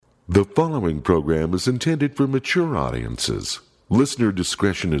The following program is intended for mature audiences. Listener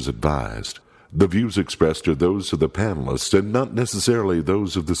discretion is advised. The views expressed are those of the panelists and not necessarily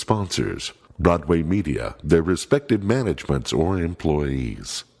those of the sponsors, Broadway Media, their respective managements, or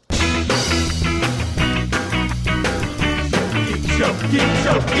employees. Geek Show, Geek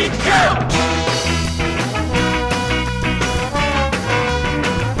Show, Geek Show!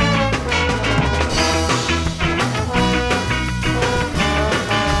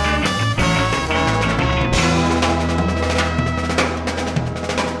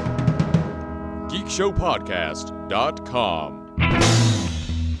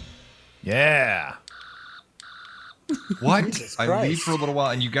 GeekShowPodcast.com. Yeah. What? I leave for a little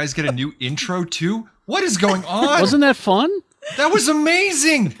while and you guys get a new intro too? What is going on? Wasn't that fun? That was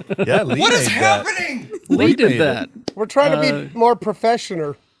amazing. Yeah, Lee What is made that. happening? Lee did made that. We're trying to be more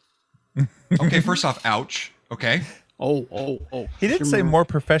professional. Okay, first off, ouch. Okay. Oh. He didn't say more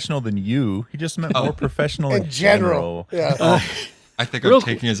professional than you. He just meant more professional in general. Yeah. I think Real I'm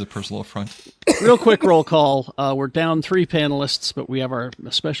taking it as a personal affront. Real quick roll call. We're down 3 panelists, but we have our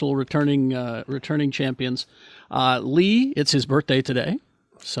special returning champions. Lee, it's his birthday today,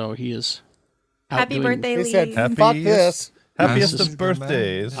 so he is out Happy doing- birthday, He Lee. said, fuck this. Happiest This of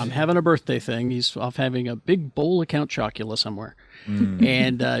birthdays. I'm having a birthday thing. He's off having a big bowl of Count Chocula somewhere.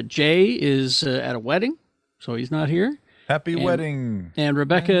 And Jay is at a wedding, so he's not here. Happy wedding. And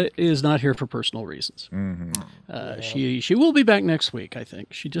Rebecca is not here for personal reasons. She will be back next week, I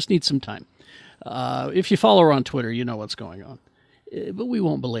think. She just needs some time. If you follow her on Twitter, you know what's going on. But we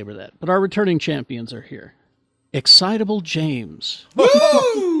won't belabor that. But our returning champions are here. Excitable James.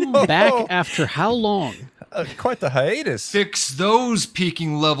 Back after how long? Quite the hiatus. Fix those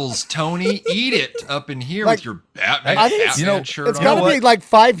peaking levels, Tony. Eat it up in here Like, with your Batman, I think it's- shirt It's on. got to be like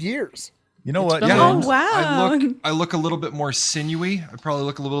 5 years. You know what? been Yeah. Oh, long. wow. I look a little bit more sinewy. I probably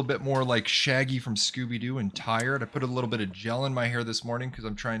look a little bit more like Shaggy from Scooby-Doo and tired. I put a little bit of gel in my hair this morning because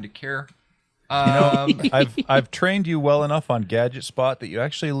I'm trying to care. I've trained you well enough on Gadget Spot that you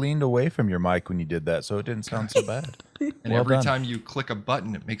actually leaned away from your mic when you did that, so it didn't sound so bad. And Well every done. time you click a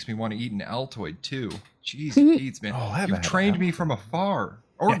button, it makes me want to eat an Altoid too. Jeez, Pete's, man. I haven't You've had trained an me from afar.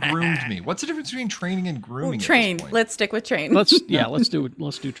 Or groomed me. What's the difference between training and grooming? at Train. this point? Let's stick with train. Let's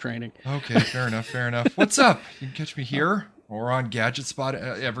do training. Okay, fair enough. What's up? You can catch me here or on Gadget Spot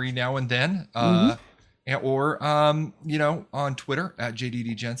every now and then. Or on Twitter at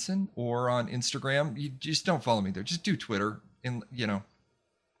JDD Jensen or on Instagram. You just don't follow me there. Just do Twitter and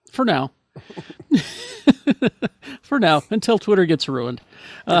For now. For now, until Twitter gets ruined.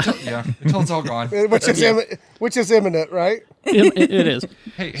 until it's all gone. Which is imminent, right? It is.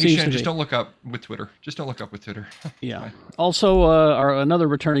 Hey, Seems to Shannon, just be. don't look up with Twitter. Just don't look up with Twitter. Yeah. Also, our another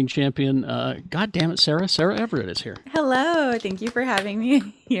returning champion, God damn it, Sarah Everett is here. Hello. Thank you for having me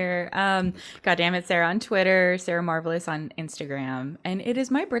here. God damn it, Sarah on Twitter, Sarah Marvelous on Instagram. And it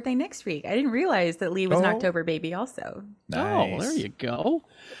is my birthday next week. I didn't realize that Lee was an October baby also. Oh, there you go.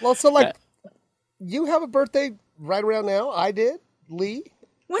 Well, so you have a birthday right around now. I did. Lee.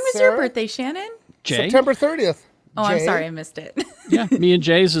 When was Sarah? your birthday, Shannon? Jay? September 30th. Oh, I'm Jay? sorry. I missed it. Yeah, me and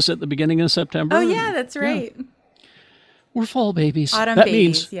Jay's is at the beginning of September. Oh, yeah, that's right. We're fall babies. Autumn that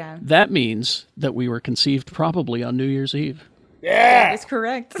babies, means, yeah. That means that we were conceived probably on New Year's Eve. Yeah. That's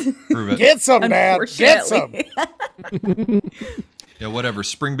correct. Prove it. Get some, Dad. Get some. Unfortunately. Yeah, whatever.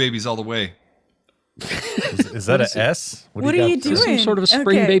 Spring babies all the way. Is that an S? What do are you you got for- Some doing? sort of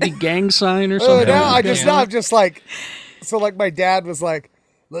spring Okay. baby gang sign or Oh, something. now I'm just like, so like my dad was like,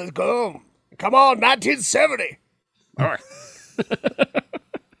 let's go. Come on, 1970.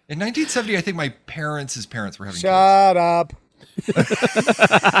 In 1970, I think my parents' parents were having Shut up. kids.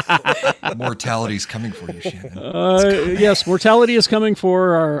 Mortality's coming for you, Shannon. Yes, mortality is coming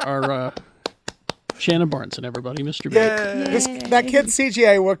for our Shannon Barnes and everybody, Mr. B. That kid CJ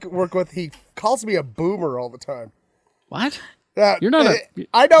I work with, he calls me a boomer all the time. What? You're not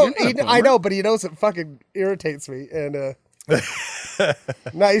I know. you're not a I boomer. know, but he knows it fucking irritates me. And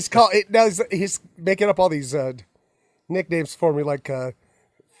now he's making up all these nicknames for me, like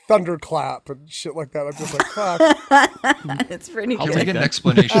Thunderclap and shit like that. I'm just like, fuck. It's pretty I'll good. take an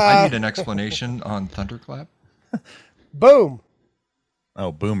explanation. I need an explanation on Thunderclap. Boom.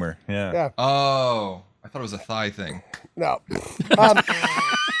 Oh, boomer. Yeah. Yeah. Oh, I thought it was a thigh thing. No. I'm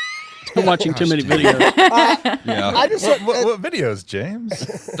watching too many videos. Yeah. I just What videos,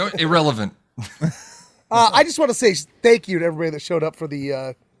 James? Irrelevant. I just want to say thank you to everybody that showed up for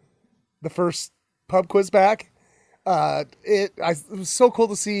the first pub quiz back. It was so cool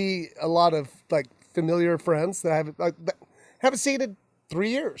to see a lot of like familiar friends that I haven't seen in 3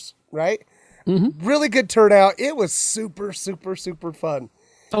 years. Right? Mm-hmm. Really good turnout. It was super, super, super fun.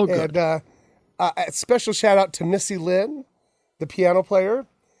 Oh, good. And a special shout out to Missy Lynn, the piano player,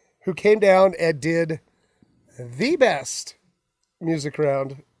 who came down and did the best music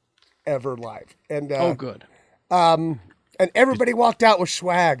round ever live. And Good. and everybody walked out with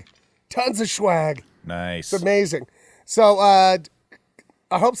swag, tons of swag. Nice. It's amazing. So I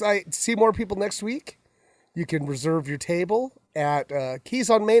hope I see more people next week. You can reserve your table at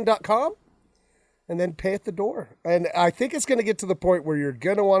keysonmain.com and then pay at the door. And I think it's going to get to the point where you're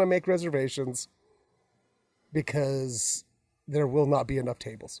going to want to make reservations because there will not be enough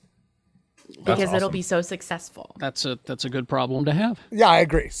tables. Because it'll be so successful. That's a good problem to have. Yeah, I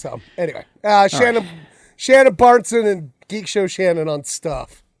agree. So anyway, Shannon Barneson and Geek Show Shannon on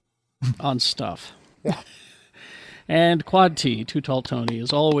stuff. On stuff. Yeah. And Quad T, Too Tall Tony,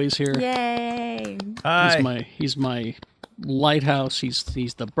 is always here. Yay! Hi. He's my lighthouse. He's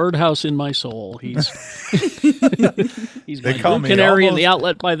the birdhouse in my soul. He's my call me canary in almost- the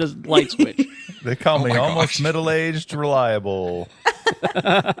outlet by the light switch. They call me my almost gosh. middle-aged reliable.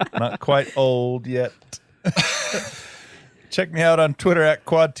 Not quite old yet. Check me out on Twitter at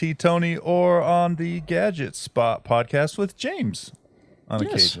QuadTTony or on the Gadget Spot podcast with James on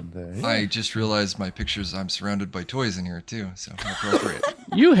Yes. occasion. There. Yeah. I just realized my pictures. I'm surrounded by toys in here too, so appropriate.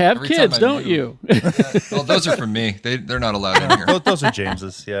 You have Every time kids, I don't move. you? Well, those are from me. They're not allowed in here. Those are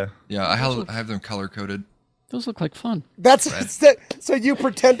James's, yeah. Yeah, I have them color coded. Those look like fun. So you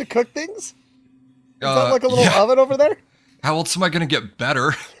pretend to cook things? Is that like a little oven over there? How else am I going to get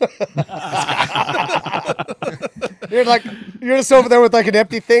better? You're just over there with like an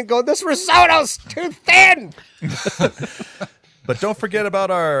empty thing going, this risotto's too thin. But don't forget about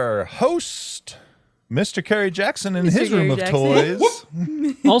our host, Mr. Kerry Jackson, in his Kerry room of Jackson. toys.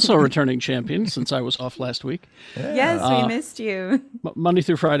 Also a returning champion since I was off last week. Yes, we missed you. Monday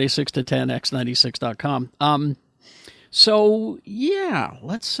through Friday, 6 to 10, x96.com. So yeah,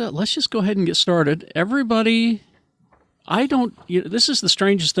 let's just go ahead and get started. Everybody, this is the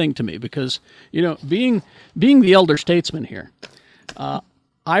strangest thing to me because, being the elder statesman here,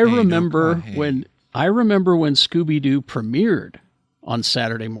 I remember when Scooby-Doo premiered on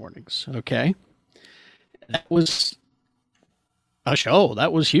Saturday mornings, okay? That was a show.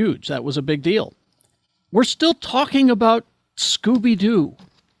 That was huge. That was a big deal. We're still talking about Scooby-Doo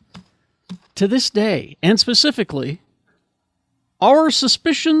to this day, and specifically, our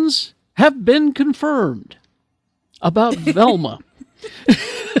suspicions have been confirmed about Velma.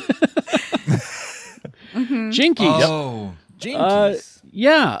 Jinkies. Oh,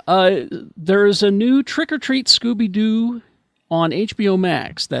 There's a new Trick or Treat Scooby-Doo on HBO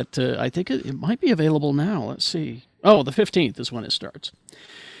Max that I think it might be available now. Let's see. Oh, the 15th is when it starts.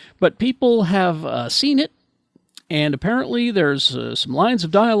 But people have seen it, and apparently there's some lines of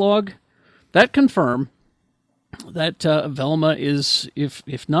dialogue that confirm that Velma is,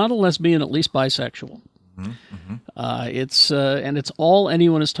 if not a lesbian, at least bisexual. It's all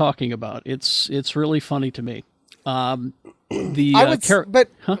anyone is talking about. It's really funny to me. From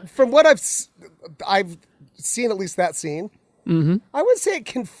what I've seen, at least that scene, I would say it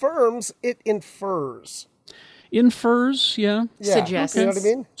confirms. It infers. Infers, yeah. Suggests. You know what I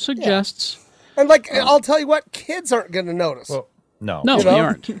mean? Suggests. And I'll tell you what, kids aren't going to notice. Well, no. No, You they know?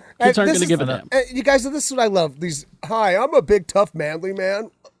 aren't. Kids aren't going to give a damn. You guys, this is what I love. Hi, I'm a big, tough, manly man.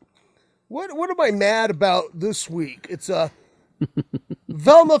 What am I mad about this week? It's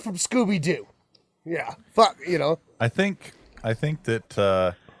Velma from Scooby-Doo. Yeah, fuck, I think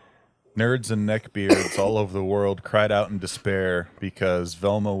that nerds and neckbeards all over the world cried out in despair because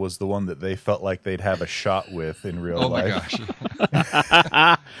Velma was the one that they felt like they'd have a shot with in real oh my life.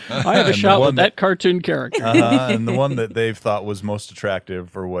 I gosh. have a shot with that cartoon character. And the one that they've thought was most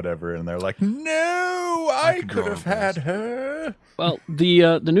attractive or whatever, and they're like, "No, I could have had her." Well,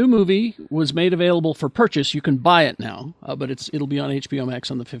 the new movie was made available for purchase. You can buy it now, but it'll be on HBO Max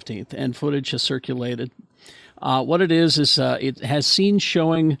on the 15th, and footage has circulated. What it is it has scenes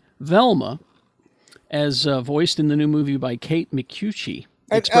showing Velma as voiced in the new movie by Kate McCucci,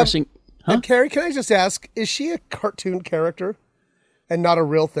 expressing... And Carrie, can I just ask, is she a cartoon character and not a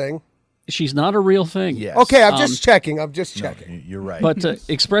real thing? She's not a real thing. Yes. Okay, I'm just checking. You're right. But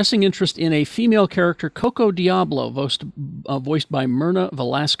expressing interest in a female character, Coco Diablo, voiced by Myrna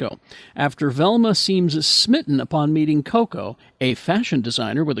Velasco, after Velma seems smitten upon meeting Coco, a fashion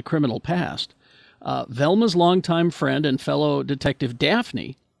designer with a criminal past. Velma's longtime friend and fellow detective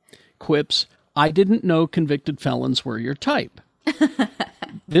Daphne quips, "I didn't know convicted felons were your type."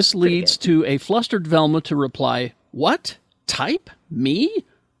 This leads to a flustered Velma to reply, "What? Type? Me?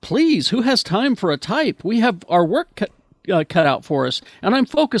 Please, who has time for a type? We have our work cut out for us, and I'm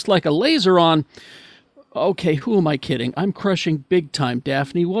focused like a laser on..." Okay, who am I kidding? I'm crushing big time,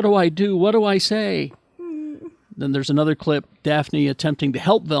 Daphne. What do I do? What do I say? Then there's another clip, Daphne attempting to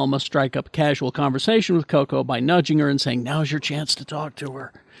help Velma strike up a casual conversation with Coco by nudging her and saying, now's your chance to talk to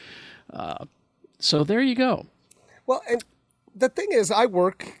her. So there you go. Well, and the thing is, I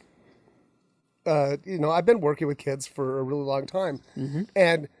work, I've been working with kids for a really long time. Mm-hmm.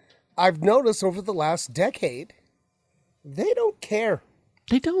 And I've noticed over the last decade, they don't care.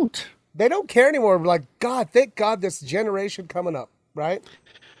 They don't. They don't care anymore. We're like, God, thank God this generation coming up, right?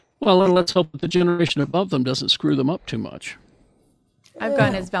 Well, and let's hope that the generation above them doesn't screw them up too much. I've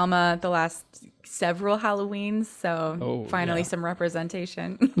gone as Velma the last several Halloweens, so finally some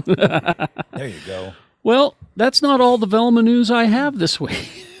representation. There you go. Well, that's not all the Velma news I have this week.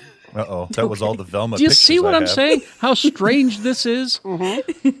 Uh-oh. That was all the Velma Do you pictures see what I I'm have. saying? How strange this is?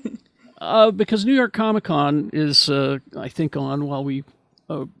 Because New York Comic Con is, I think, on while we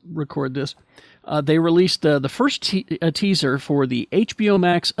record this. They released the first teaser for the HBO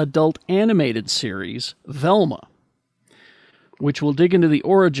Max adult animated series, Velma, which will dig into the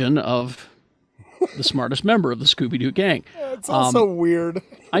origin of the smartest member of the Scooby-Doo gang. It's also weird.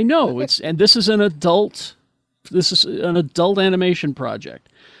 I know this is an adult animation project.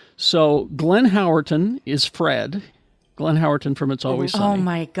 So Glenn Howerton is Fred. Glenn Howerton from It's Always Oh Sunny.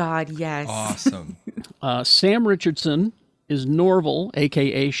 my God, yes. Awesome. Sam Richardson is Norval,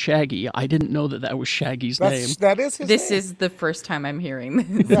 a.k.a. Shaggy. I didn't know that was Shaggy's name. That is his This name. is the first time I'm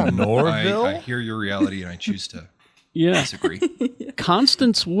hearing this. Norville? I hear your reality and I choose to Yeah. disagree.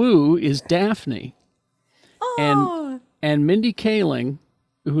 Constance Wu is Daphne. Oh, And Mindy Kaling,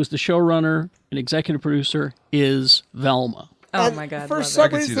 who is the showrunner and executive producer, is Velma. oh And my God. For love some I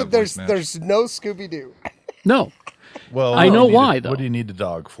can see reason, that voice match. there's no Scooby-Doo. No. Well, I what do know you need why, a- though. What do you need a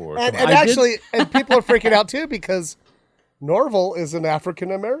dog for? And, Come on. and I did- actually, and people are freaking out too because Norval is an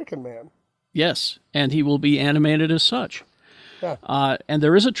African-American man. Yes, and he will be animated as such. Yeah. And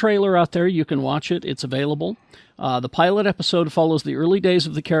there is a trailer out there. You can watch it. It's available. The pilot episode follows the early days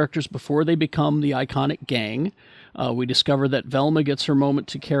of the characters before they become the iconic gang. We discover that Velma gets her moment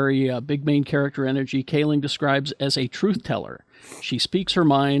to carry big main character energy Kaling describes as a truth teller. She speaks her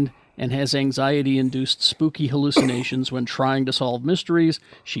mind and has anxiety-induced spooky hallucinations when trying to solve mysteries.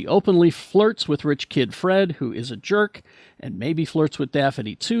 She openly flirts with rich kid Fred, who is a jerk, and maybe flirts with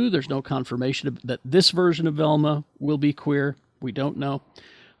Daphne too. There's no confirmation that this version of Velma will be queer. We don't know.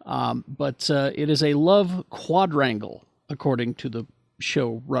 But it is a love quadrangle, according to the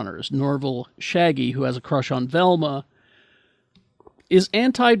showrunners. Norval Shaggy, who has a crush on Velma, is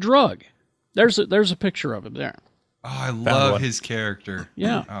anti-drug. There's a picture of him there. Oh, I love one. his character.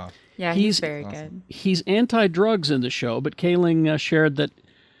 Yeah. Oh, Yeah, he's very good. He's anti-drugs in the show, but Kaling shared that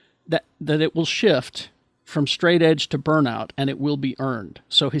it will shift from straight edge to burnout, and it will be earned.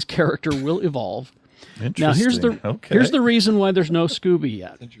 So his character will evolve. Now here's the reason why there's no Scooby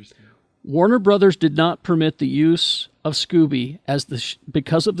yet. interesting. Warner Brothers did not permit the use of Scooby as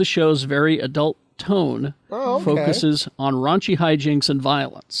because of the show's very adult tone focuses on raunchy hijinks and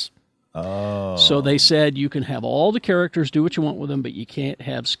violence. Oh. So they said you can have all the characters, do what you want with them, but you can't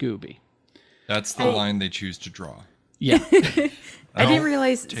have Scooby. That's the line they choose to draw. Yeah. I didn't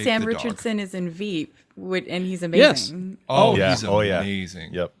realize take Sam the dog. Richardson is in Veep, and he's Yes. amazing. Oh, yeah. he's Oh, yeah.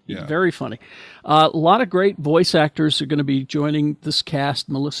 amazing. Yep. Yeah. Very funny. A lot of great voice actors are going to be joining this cast.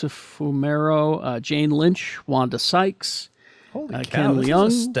 Melissa Fumero, Jane Lynch, Wanda Sykes, Holy Ken cow, this Leung.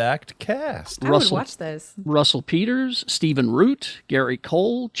 is a stacked cast. I Russell- would watch this. Russell Peters, Stephen Root, Gary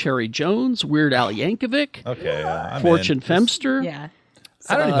Cole, Cherry Jones, Weird Al Yankovic, Okay, I'm Fortune in. Femster. Yeah.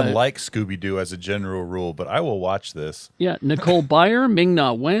 I don't even like Scooby-Doo as a general rule, but I will watch this. Yeah, Nicole Byer,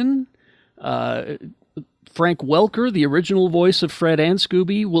 Ming-Na Wen, Frank Welker, the original voice of Fred and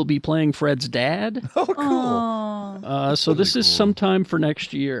Scooby, will be playing Fred's dad. Oh, cool. So this is sometime for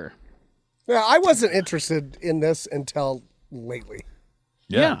next year. Yeah, I wasn't interested in this until lately.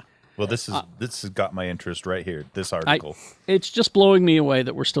 Yeah. Well, this has got my interest right here. This article. It's just blowing me away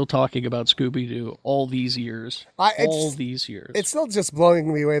that we're still talking about Scooby-Doo all these years. These years. It's still just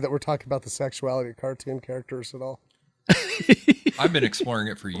blowing me away that we're talking about the sexuality of cartoon characters at all. I've been exploring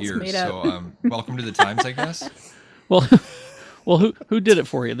it for years. made up. So welcome to the times, I guess. Well, who did it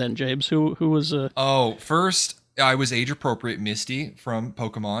for you then, James? Who was Oh, first, I was age appropriate Misty from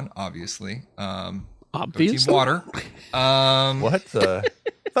Pokemon, obviously. Team obviously? Water. What the?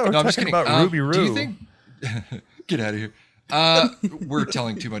 I thought we were No, I'm just talking kidding. about Ruby Roo. Do you think? Get out of here. We're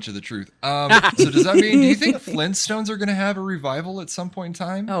telling too much of the truth. So does that mean? Do you think Flintstones are going to have a revival at some point in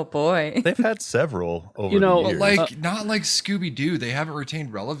time? Oh boy. They've had several over You know, the But years. not like Scooby Doo. They haven't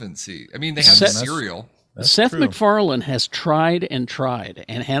retained relevancy. I mean, they have the Seth- cereal. That's Seth true. MacFarlane has tried, and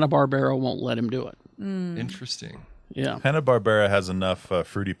Hanna-Barbera won't let him do it. Interesting. Yeah. Hanna-Barbera has enough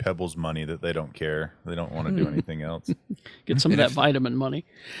Fruity Pebbles money that they don't care. They don't want to do anything else. Get some of that vitamin money.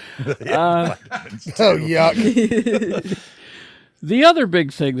 Vitamins, too. Oh, yuck. The other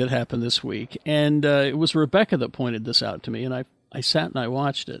big thing that happened this week, and it was Rebecca that pointed this out to me, and I sat and I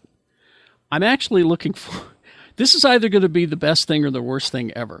watched it. I'm actually looking for... This is either going to be the best thing or the worst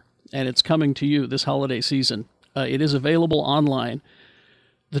thing ever, and it's coming to you this holiday season. It is available online.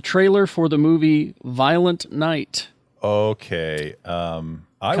 The trailer for the movie Violent Night. Okay. I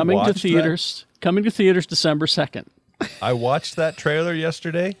Coming to watched theaters. Coming to theaters December 2nd. I watched that trailer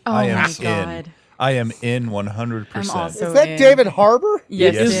yesterday. Oh I am my in. God. I am in 100%. I'm also Is that in. David Harbour?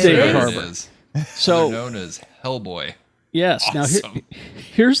 Yes, It is it David is. Harbour. It is. So Known as Hellboy. yes, Awesome. now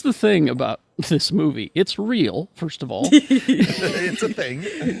here's the thing about this movie. It's real, first of all. It's a thing.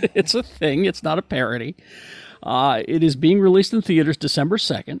 It's a thing. It's not a parody. It is being released in theaters December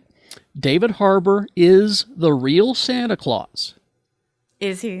 2nd. David Harbour is the real Santa Claus.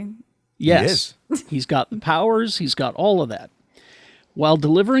 Is he? Yes. He's got the powers. He's got all of that. While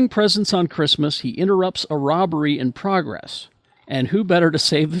delivering presents on Christmas, he interrupts a robbery in progress. And who better to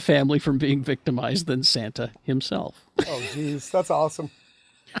save the family from being victimized than Santa himself? Oh, jeez. That's awesome.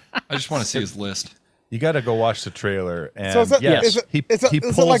 I just want to see his list. You got to go watch the trailer. And So is it, yes, is it, he is it, he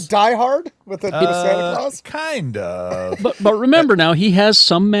is pulls, it like Die Hard with the Santa Claus? Kind of. But remember now, he has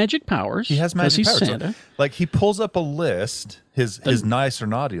some magic powers. He has 'cause magic he's powers. So, Santa. like he pulls up a list, his nice or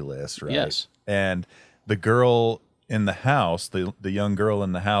naughty list, right? Yes. And the girl in the house, the young girl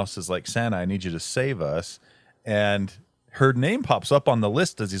in the house is like, Santa, I need you to save us. And her name pops up on the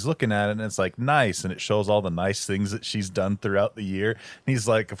list as he's looking at it, and it's like nice, and it shows all the nice things that she's done throughout the year. And he's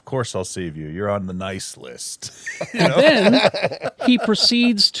like, of course I'll save you. You're on the nice list. And then he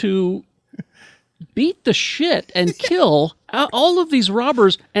proceeds to beat the shit and kill all of these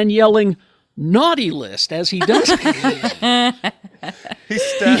robbers and yelling naughty list as he does it.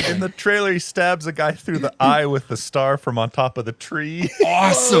 In the trailer, he stabs a guy through the eye with the star from on top of the tree.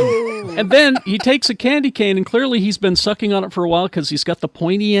 Awesome. And then he takes a candy cane, and clearly he's been sucking on it for a while because he's got the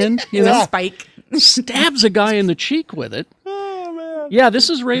pointy end. You know, Spike. stabs a guy in the cheek with it. Oh, man. Yeah, this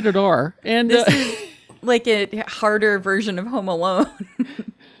is rated R. And This is like a harder version of Home Alone.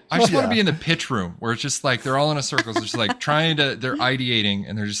 I just want to be in the pitch room where it's just like they're all in a circle. It's just like they're ideating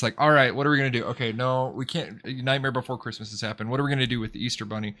and they're just like, all right, what are we going to do? Okay, no, we can't. Nightmare Before Christmas has happened. What are we going to do with the Easter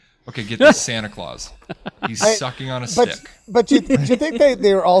Bunny? Okay, get this Santa Claus. He's sucking on a stick. But do you think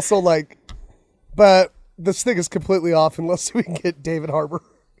they're also like, but this thing is completely off unless we can get David Harbour?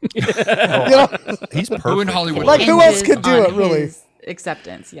 You know? He's perfect. Who in Hollywood? Like, who And else his- could do on it, really? his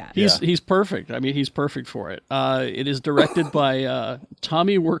acceptance, yeah. he's perfect. I mean, he's perfect for it. It is directed by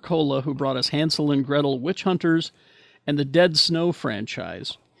Tommy Wirkola, who brought us Hansel and Gretel, Witch Hunters, and the Dead Snow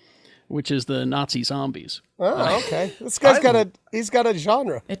franchise, which is the Nazi zombies. Oh, okay. This guy's he's got a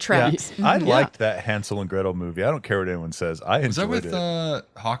genre. It tracks. I liked that Hansel and Gretel movie. I don't care what anyone says. I Was that enjoyed with it.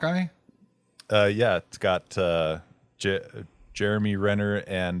 Hawkeye? Yeah, it's got Jeremy Renner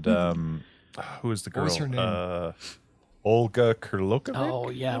and who is the girl? What was her name? Olga Kurlokovic.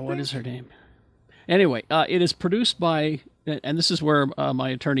 Oh, yeah. What is her name? Anyway, it is produced by, and this is where my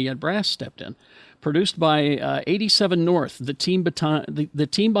attorney Ed Brass stepped in, produced by 87 North, the team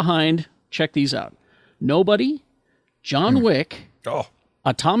behind, check these out, Nobody, John Wick,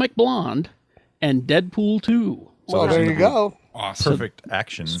 Atomic Blonde, and Deadpool 2. Well, there you go. Awesome. Perfect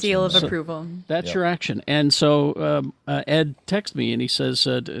action. Seal of approval. That's your action. And so Ed texted me and he says,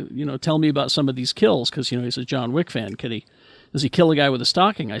 tell me about some of these kills because, he's a John Wick fan. Does he kill a guy with a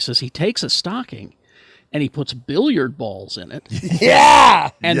stocking? I says, he takes a stocking and he puts billiard balls in it Yeah.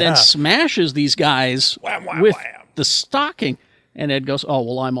 and then smashes these guys with the stocking. And Ed goes, oh,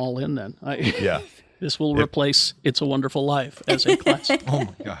 well, I'm all in then. Yeah. This will replace It's a Wonderful Life as a classic. Oh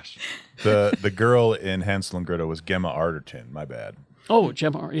my gosh. The girl in Hansel and Gretel was Gemma Arterton. My bad. Oh,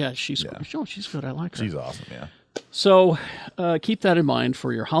 Gemma, yeah, she's good. I like her. She's awesome. Yeah. So keep that in mind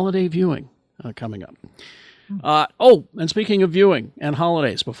for your holiday viewing coming up. And speaking of viewing and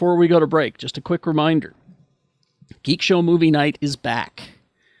holidays, before we go to break, just a quick reminder. Geek Show Movie Night is back.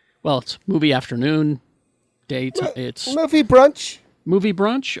 Well, it's movie afternoon, it's Movie brunch. movie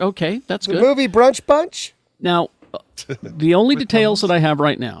brunch. Okay, that's The good. movie brunch bunch. Now, the only details that I have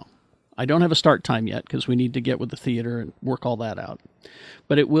right now, I don't have a start time yet because we need to get with the theater and work all that out.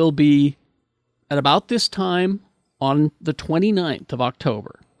 But it will be at about this time on the 29th of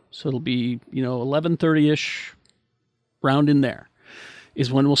October. So it'll be, 11:30-ish, round in there,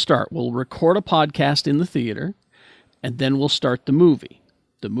 is when we'll start. We'll record a podcast in the theater, and then we'll start the movie.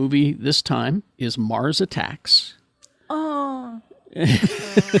 The movie this time is Mars Attacks. Oh.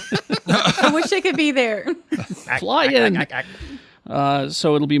 I wish wish I could be there. Fly in.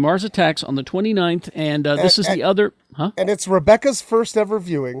 So it'll be Mars Attacks on the 29th, and this is the other... Huh? And it's Rebecca's first ever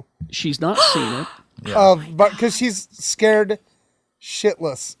viewing She's not seen it. because she's scared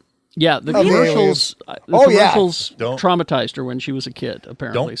shitless. Yeah, the Of commercials. Oh, yeah. Don't- traumatized her when she was a kid.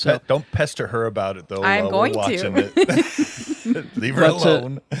 Apparently, Don't pester her about it though. I'm while we're going to. watching it. Leave her But,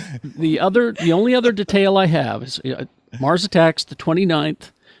 alone. the only other detail I have is Mars Attacks the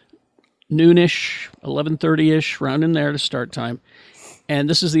 29th, noonish, 11:30ish, round in there to start time, and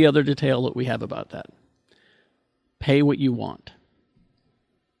this is the other detail that we have about that. Pay what you want.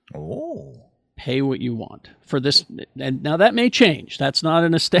 Oh. Pay what you want for this, and now that may change. That's not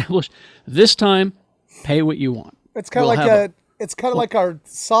an established. This time, pay what you want. It's kind of We'll like have it's kind of like our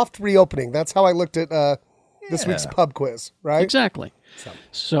soft reopening. That's how I looked at this week's pub quiz, right? Exactly.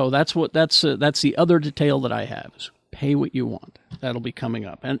 So that's the other detail that I have is pay what you want. That'll be coming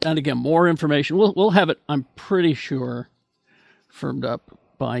up, and again, more information. We'll have it. I'm pretty sure firmed up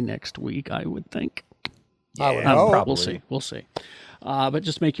by next week. I would think. I would know. We'll see. We'll see. But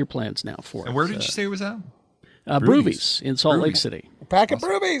just make your plans now for it. And where did you say it was at? Broovies in Salt Lake City. Pack of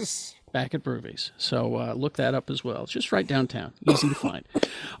Broovies. Back at Broovies. So look that up as well. It's just right downtown. Easy to find.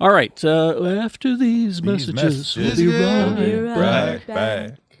 All right. After these messages, we'll be right. Right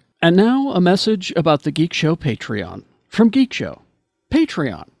back. And now a message about the Geek Show Patreon. From Geek Show.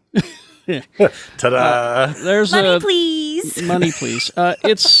 Patreon. Ta-da! There's Money, please. Money, please.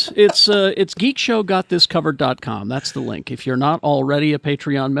 It's geekshowgotdiscovered.com. That's the link. If you're not already a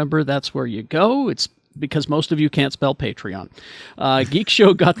Patreon member, that's where you go. It's because most of you can't spell Patreon.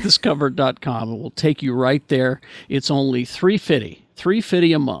 Geekshowgotdiscovered.com. It will take you right there. It's only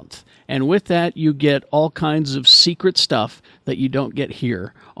 $3.50 a month. And with that, you get all kinds of secret stuff that you don't get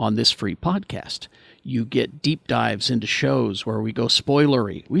here on this free podcast. You get deep dives into shows where we go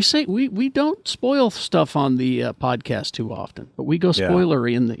spoilery. We don't spoil stuff on the podcast too often, but we go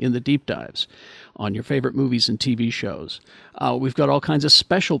spoilery in the deep dives on your favorite movies and TV shows. We've got all kinds of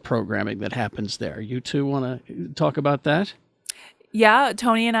special programming that happens there. You two want to talk about that? Yeah,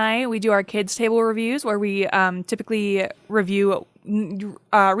 Tony and I, we do our kids' table reviews where we typically review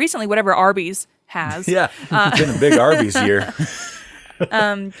recently whatever Arby's has. Yeah, it's been a big Arby's year.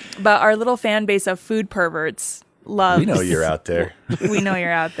 But our little fan base of food perverts loves. We know you're out there. We know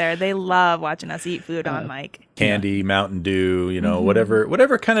you're out there. They love watching us eat food on mic. Candy, Mountain Dew,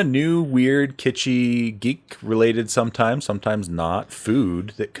 whatever kind of new, weird, kitschy, geek-related sometimes not,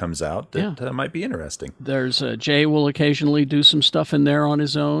 food that comes out that might be interesting. There's Jay will occasionally do some stuff in there on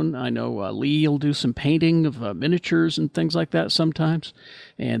his own. I know Lee will do some painting of miniatures and things like that sometimes.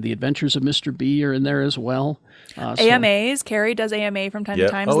 And the Adventures of Mr. B are in there as well. AMAs. Carrie does AMA from time to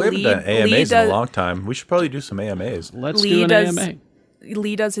time. Oh, we haven't done AMAs in a long time. We should probably do some AMAs. Let's do an AMA.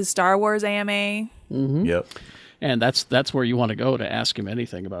 Lee does his Star Wars AMA. Mm-hmm. Yep. And that's where you want to go to ask him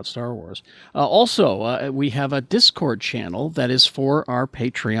anything about Star Wars. Also, we have a Discord channel that is for our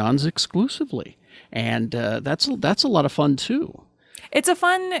Patreons exclusively. And that's a lot of fun, too. It's a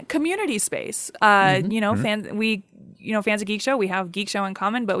fun community space. Fans of Geek Show, we have Geek Show in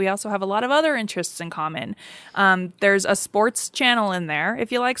common, but we also have a lot of other interests in common. There's a sports channel in there.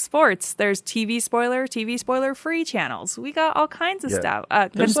 If you like sports, there's TV spoiler free channels. We got all kinds of stuff.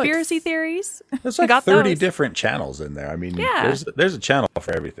 Conspiracy theories. There's We like got 30 those. different channels in there. I mean, Yeah. there's a channel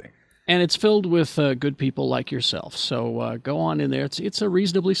for everything. And it's filled with good people like yourself. So go on in there. It's a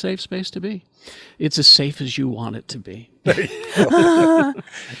reasonably safe space to be. It's as safe as you want it to be.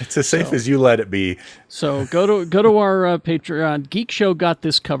 It's as safe as you let it be. So go to our Patreon.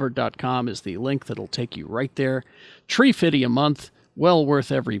 Geekshowgotdiscovered.com is the link that'll take you right there. $3.50 a month. Well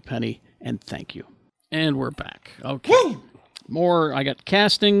worth every penny. And thank you. And we're back. Okay. Woo! More. I got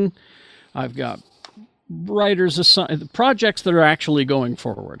casting. I've got writers assigned. Projects that are actually going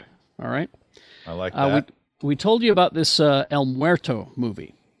forward. All right. I like that. We told you about this El Muerto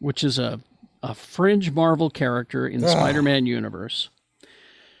movie, which is a fringe Marvel character in the Spider-Man universe.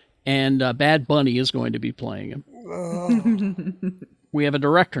 And Bad Bunny is going to be playing him. We have a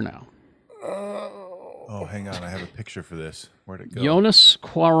director now. Oh, hang on. I have a picture for this. Where'd it go? Jonas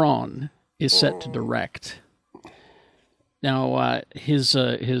Cuarón is set to direct. Now, his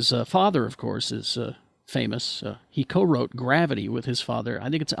father, of course, is famous. He co-wrote Gravity with his father. I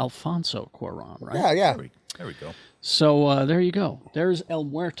think it's Alfonso Cuarón, right? Yeah. There we go. So there you go. There's El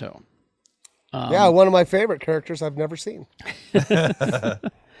Muerto. One of my favorite characters I've never seen. The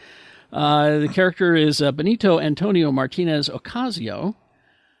character is Benito Antonio Martinez Ocasio,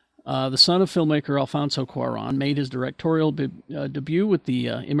 the son of filmmaker Alfonso Cuarón, made his directorial debut with the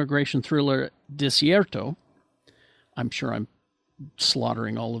immigration thriller Desierto. I'm sure I'm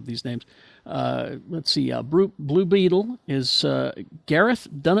slaughtering all of these names. Let's see. Blue Beetle is Gareth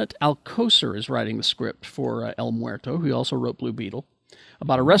Dunnett Alcocer is writing the script for El Muerto, who also wrote Blue Beetle,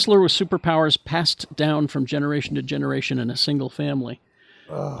 about a wrestler with superpowers passed down from generation to generation in a single family.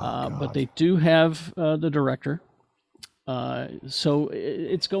 But they do have the director, so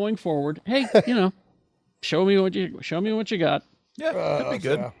it's going forward. Hey, show me what you got. Yeah, could be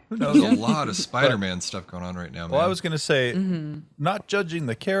good. Yeah. Who knows? There's a lot of Spider-Man stuff going on right now, man. Well, I was going to say, not judging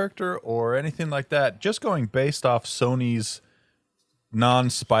the character or anything like that, just going based off Sony's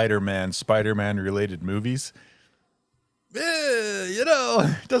non-Spider-Man, Spider-Man-related movies.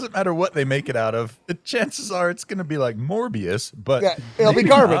 It doesn't matter what they make it out of. The chances are it's going to be like Morbius, but Yeah, it'll be maybe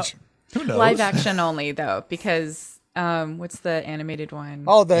garbage. not. Who knows? Live action only though, because what's the animated one?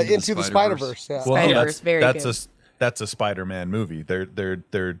 Oh, the Into Into the the Spider-Verse. Yeah. Well, Spider-Verse, very good. That's a Spider-Man movie. Their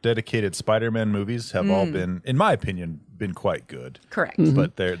dedicated Spider-Man movies have all been, in my opinion, been quite good. Correct.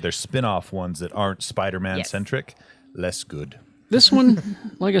 But they're spin-off ones that aren't Spider-Man centric, less good. This one,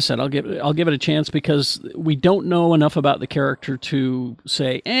 like I said, I'll give it a chance because we don't know enough about the character to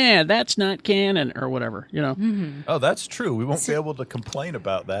say, that's not canon or whatever, Oh, that's true. We won't be able to complain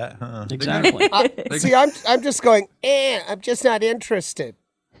about that. Huh? Exactly. See, I'm just going. I'm just not interested.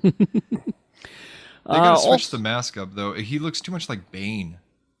 They gotta switch the mask up though. He looks too much like Bane.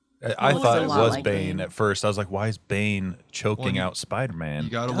 I looks thought a it lot was like Bane Bane. at first. I was like, why is Bane choking out Spider-Man? You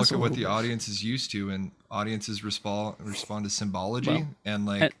got to look at what the audience is used to, and audiences respond to symbology, and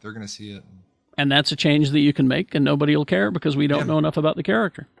they're gonna see it. And that's a change that you can make, and nobody will care because we don't know enough about the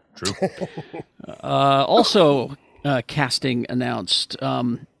character. True. Also, casting announced.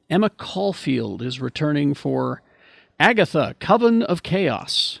 Emma Caulfield is returning for Agatha, Coven of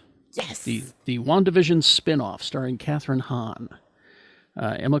Chaos. Yes. The WandaVision spin-off starring Katherine Hahn.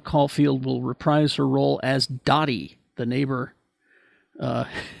 Emma Caulfield will reprise her role as Dottie, the neighbor, the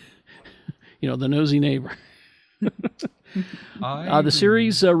nosy neighbor. The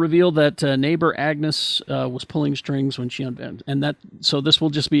series revealed that neighbor Agnes was pulling strings when she unbent, and so this will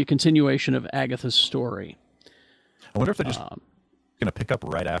just be a continuation of Agatha's story. I wonder if they're just going to pick up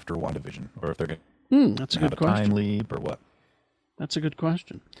right after WandaVision, or if they're going That's a to have good a question. time leap, or what. That's a good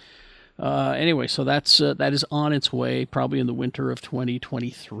question. Anyway, so that is on its way, probably in the winter of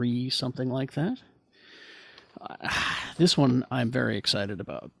 2023, something like that. This one I'm very excited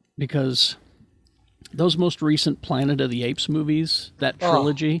about because those most recent Planet of the Apes movies, that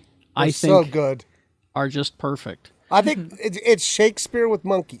trilogy, I think so good. are just perfect. I think it's Shakespeare with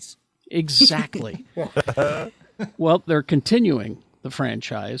monkeys. Exactly. Well, they're continuing the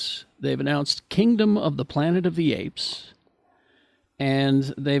franchise. They've announced Kingdom of the Planet of the Apes.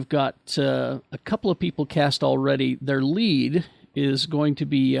 And they've got a couple of people cast already. Their lead is going to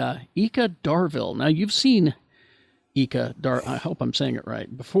be Ika Darville. Now, you've seen Ika I hope I'm saying it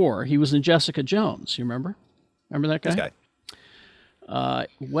right, before. He was in Jessica Jones. You remember? Remember that guy? This guy.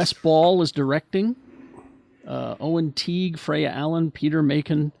 Wes Ball is directing. Owen Teague, Freya Allen, Peter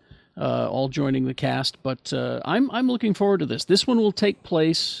Macon, all joining the cast. But I'm looking forward to this. This one will take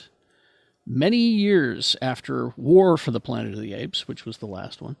place many years after War for the Planet of the Apes, which was the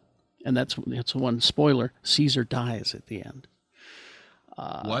last one. And that's one spoiler. Caesar dies at the end.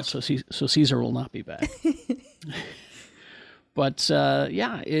 What? So Caesar will not be back. But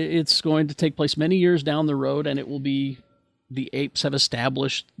it's going to take place many years down the road, and it will be the apes have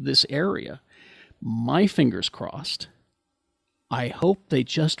established this area. My fingers crossed. I hope they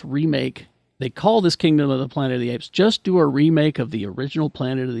just remake. They call this Kingdom of the Planet of the Apes. Just do a remake of the original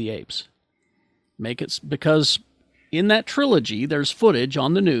Planet of the Apes. Make it, because in that trilogy, there's footage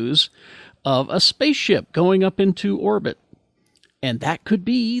on the news of a spaceship going up into orbit. And that could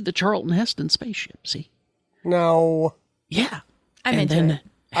be the Charlton Heston spaceship, see? No, Yeah. I'm and into then it.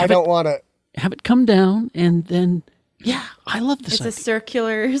 I don't want to. have it come down, and then, I love this It's a idea.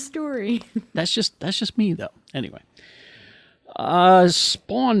 circular story. That's just me, though. Anyway.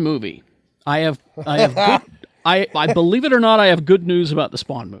 Spawn movie. I have good, I believe it or not, I have good news about the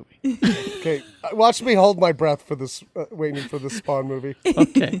Spawn movie. Okay, watch me hold my breath for this, waiting for the Spawn movie.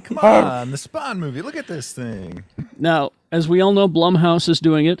 Okay. Come on, the Spawn movie. Look at this thing. Now, as we all know, Blumhouse is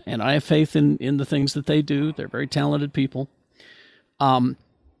doing it, and I have faith in the things that they do. They're very talented people. Todd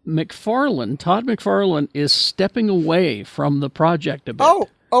McFarlane is stepping away from the project a bit. Oh,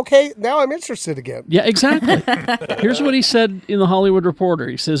 okay. Now I'm interested again. Yeah, exactly. Here's what he said in The Hollywood Reporter.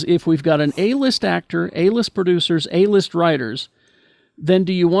 He says, if we've got an A-list actor, A-list producers, A-list writers, then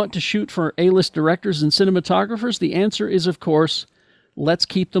do you want to shoot for A-list directors and cinematographers? The answer is, of course, let's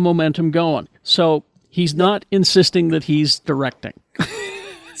keep the momentum going. So he's not insisting that he's directing.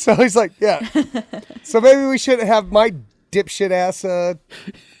 So he's like, yeah. So maybe we should have my dipshit ass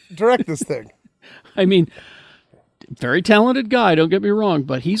direct this thing. I mean, very talented guy. Don't get me wrong,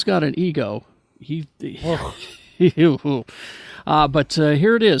 but he's got an ego. But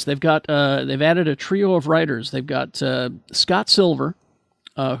here it is. They've added a trio of writers. They've got Scott Silver,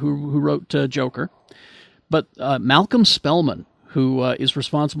 who wrote Joker, but Malcolm Spellman, who is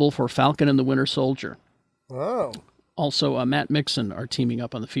responsible for Falcon and the Winter Soldier. Oh. Also, Matt Mixon are teaming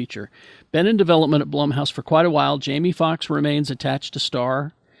up on the feature. Been in development at Blumhouse for quite a while. Jamie Foxx remains attached to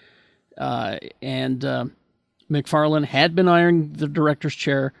star. And McFarlane had been eyeing the director's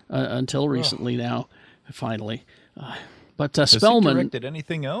chair until recently now, finally. But Spellman... Has he directed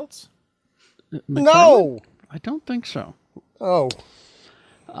anything else? No! I don't think so. Oh.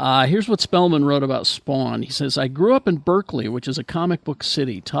 Here's what Spellman wrote about Spawn. He says, I grew up in Berkeley, which is a comic book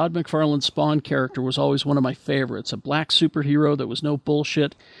city. Todd McFarlane's Spawn character was always one of my favorites. A black superhero that was no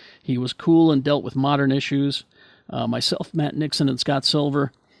bullshit. He was cool and dealt with modern issues. Myself, Matt Nixon, and Scott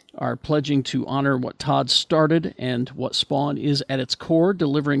Silver are pledging to honor what Todd started and what Spawn is at its core,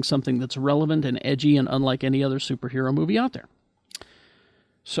 delivering something that's relevant and edgy and unlike any other superhero movie out there.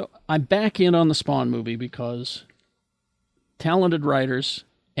 So I'm back in on the Spawn movie because talented writers...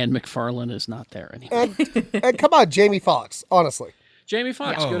 and McFarlane is not there anymore. And come on, Jamie Foxx, honestly. Jamie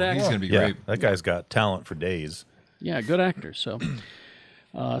Foxx, good actor. He's going to be great. That guy's got talent for days. Yeah, good actor. So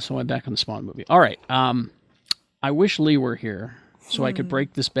I'm back on the Spawn movie. All right. I wish Lee were here so I could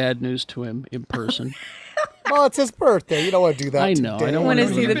break this bad news to him in person. Well, it's his birthday. You don't want to do that. I know. today. I don't I want to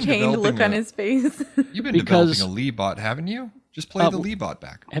wanna see do the been pained look developing on a- his face. You've been Because- developing a Lee bot, haven't you? Just play the Lee bot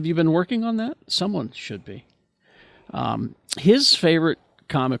back. Have you been working on that? Someone should be. His favorite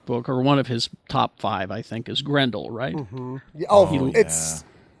comic book, or one of his top 5, I think, is Grendel, right?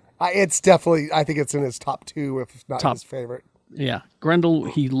 Yeah, it's definitely, I think it's in his top 2, if not his favorite. Yeah. Grendel,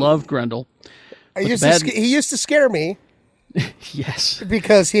 he loved Grendel. He used to scare me Yes.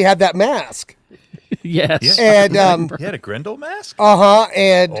 because he had that mask. Yes. And He had a Grendel mask?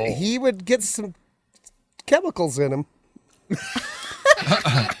 and he would get some chemicals in him.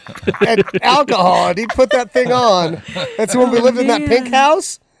 And alcohol, and he'd put that thing on. And so when we lived in that pink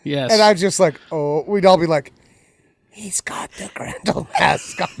house, Yes. and I just like, we'd all be like, he's got the Grendel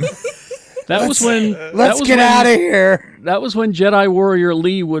mask on. Let's get out of here. That was when Jedi Warrior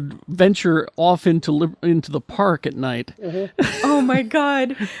Lee would venture off into the park at night. Oh my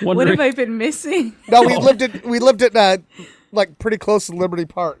God. What Wondering- have I been missing? No, we lived at like pretty close to Liberty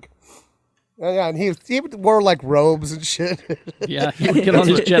Park. Yeah, and he wore like robes and shit. Yeah, he would get on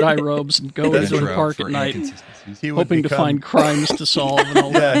his Jedi robes and go into the Intro park for at night, inconsistencies. He would hoping to become- find crimes to solve and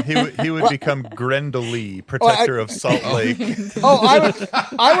all that. Yeah, he would become Grendel Lee, protector of Salt Lake.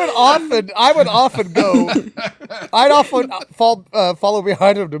 I would often go. I'd often follow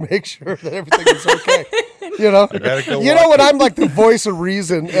behind him to make sure that everything is okay. You know, gotta go you know when I'm like the voice of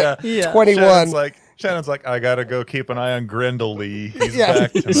reason at Yeah. 21. Shannon's like, I gotta go keep an eye on Grendel Lee. He's Yeah.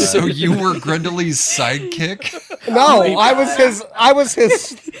 back tonight. So you were Grendel Lee's sidekick? No, I was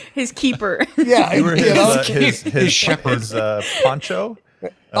his. His keeper. Yeah, You were you know? his shepherd. his poncho.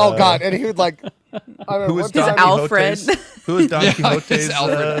 Oh God, and he would like. I remember Who was one Don time- Alfred. Quixote's? Who was Don Yeah, Quixote's he's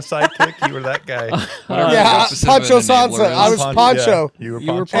Alfred. sidekick? You were that guy. Yeah, Opposite of Pancho an enabler Sansa. I is. was Pancho. Yeah, you were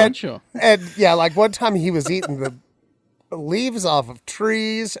You were Poncho. Poncho. And yeah, like one time he was eating the leaves off of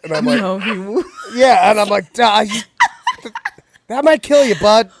trees, and I'm like, No, he yeah, and I'm like, that might kill you,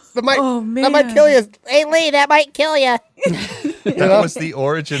 bud. That might, Oh, that might man. kill you. Hey, Lee, that might kill you. That was the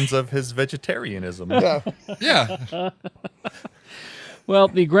origins of his vegetarianism. Yeah. Yeah. Well,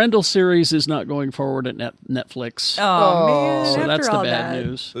 the Grendel series is not going forward at Netflix. Oh, man. So after that's the all bad that.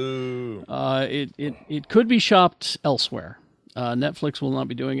 news. Ooh. It could be shopped elsewhere. Netflix will not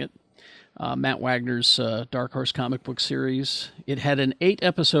be doing it. Matt Wagner's Dark Horse comic book series. It had an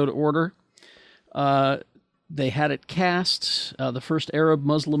 8-episode order. They had it cast, the first Arab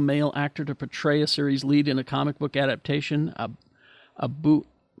Muslim male actor to portray a series lead in a comic book adaptation. Abu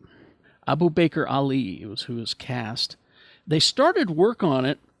Bakr Ali was who was cast. They started work on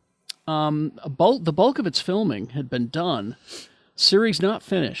it. The bulk of its filming had been done. Series not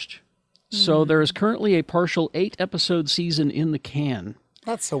finished. So there is currently a partial 8-episode season in the can.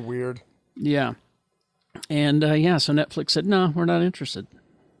 That's so weird. Yeah. And so Netflix said, no, we're not interested.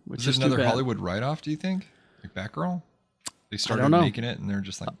 Which Is it too another bad. Hollywood write-off, do you think? Like Batgirl? They started know. making it, and they're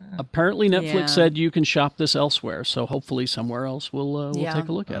just like, Apparently Netflix Yeah. said you can shop this elsewhere, so hopefully somewhere else will Yeah. take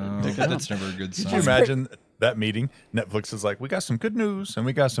a look at it. Pick it up. that's never a good Could sign. you imagine that meeting? Netflix is like, we got some good news and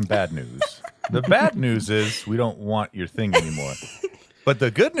we got some bad news. The bad news is we don't want your thing anymore. But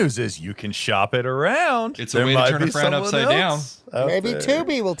the good news is you can shop it around. It's a There way to might turn a be frown someone upside down. else out Maybe there.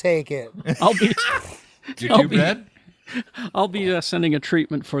 Tubi will take it. I'll be YouTube Red? I'll be sending a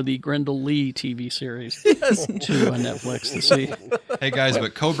treatment for the Grendel Lee TV series to Netflix to see. Hey guys,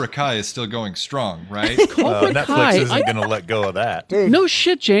 but Cobra Kai is still going strong, right? Cobra Netflix Kai, isn't going to let go of that. No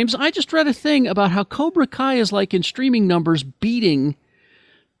shit, James. I just read a thing about how Cobra Kai is like in streaming numbers beating,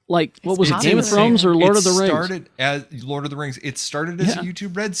 like, what was it, Game of Thrones or Lord of the Rings? It started as Lord of the Rings. It started as a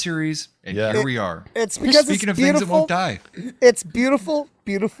YouTube Red series, and here we are. It's because Speaking it's of things that beautiful. won't die. It's beautiful,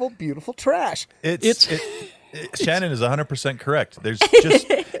 beautiful, beautiful trash. Shannon is 100% correct. There's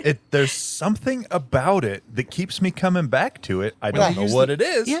there's something about it that keeps me coming back to it. I don't know what it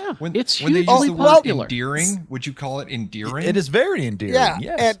is. Yeah, When, it's when they use hugely the word popular. endearing, would you call it endearing? It is very endearing. Yeah,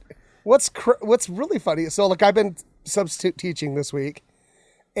 Yes. and what's really funny? So, like, I've been substitute teaching this week,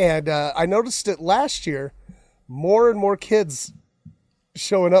 and I noticed it last year. More and more kids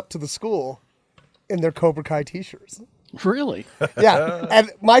showing up to the school in their Cobra Kai T-shirts. Really? Yeah, and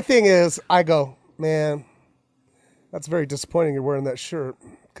my thing is, I go, man, that's very disappointing. You're wearing that shirt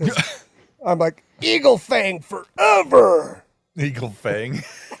because I'm like Eagle Fang forever. Eagle Fang.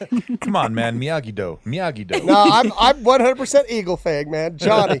 Come on, man. Miyagi-Do. Miyagi-Do. No, I'm 100% Eagle Fang, man.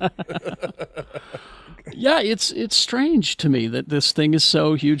 Johnny. Yeah, it's strange to me that this thing is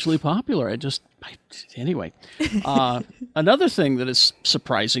so hugely popular. Anyway, another thing that is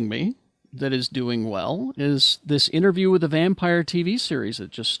surprising me that is doing well is this Interview with the Vampire TV series that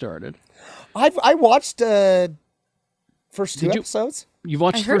just started. I watched first two episodes. You've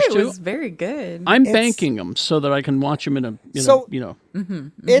watched I the heard first it two? was very good. I'm banking them so that I can watch them It's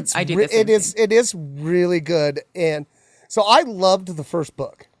I do the same it is really good, and so I loved the first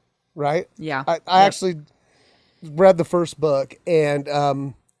book, right? Yeah. I actually read the first book, and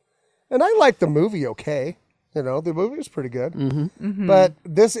I liked the movie. Okay, the movie was pretty good, but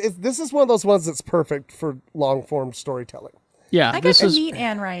this is one of those ones that's perfect for long form storytelling. Yeah, I got to meet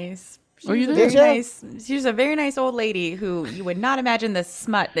Anne Rice. Oh, you She's a did? very nice. She's a very nice old lady who you would not imagine the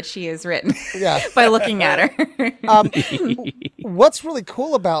smut that she has written. Yeah. by looking at her. What's really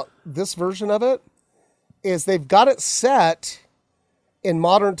cool about this version of it is they've got it set in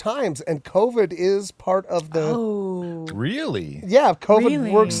modern times, and COVID is part of the. Oh, really? Yeah, COVID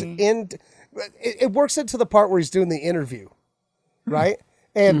Really? works in. It works into the part where he's doing the interview, right?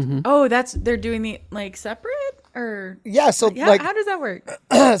 And they're doing the separate or yeah, so how does that work?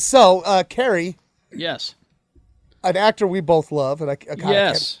 so Carrie, Yes. an actor we both love, and I kinda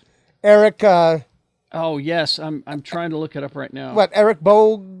Yes. Eric. Oh, yes. I'm trying to look it up right now. Eric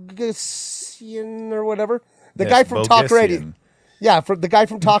Bogosian or whatever, the Yes, guy from Talk Radio. Bogosian. Yeah, the guy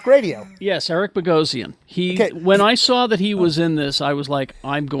from Talk Radio. Yes, Eric Bogosian. When I saw that he was in this, I was like,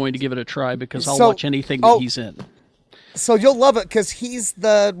 I'm going to give it a try because I'll watch anything that he's in. So you'll love it because he's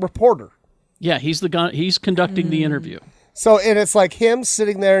the reporter. Yeah, he's the guy. He's conducting the interview. So, and it's like him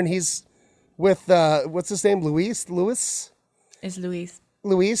sitting there, and he's with what's his name, Luis, Is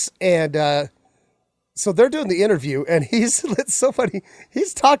Luis? and so they're doing the interview, and it's so funny.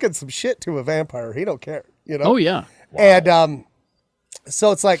 He's talking some shit to a vampire. He don't care, Oh yeah. And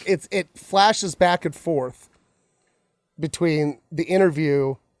so it's like it flashes back and forth between the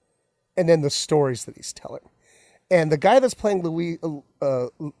interview and then the stories that he's telling. And the guy that's playing Louis,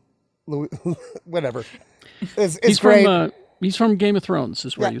 whatever, is great. He's from Game of Thrones,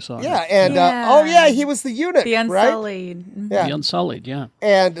 is where you saw him. Yeah, and he was the eunuch, The right? Unsullied. Yeah. The Unsullied, yeah.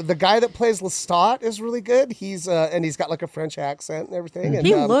 And the guy that plays Lestat is really good. He's he's got like a French accent and everything. And,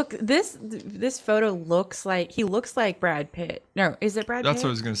 This photo looks like Brad Pitt. No, is it Brad Pitt? That's what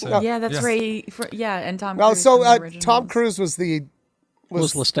I was going to say. Yeah, that's right. And Tom No, Cruise. so from the originals. Tom Cruise was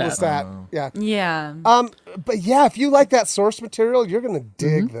Lestat. Yeah. Yeah. But yeah, if you like that source material, you're gonna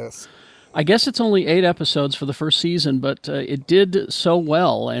dig this. I guess it's only 8 episodes for the first season, but it did so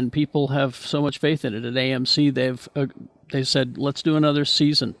well, and people have so much faith in it. At AMC, they said, let's do another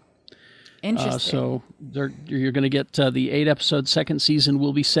season. Interesting. So you're going to get the 8-episode second season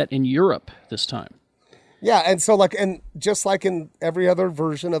will be set in Europe this time. Yeah, and so and just like in every other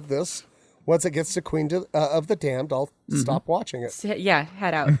version of this, once it gets to Queen of the Damned, I'll stop watching it. Yeah,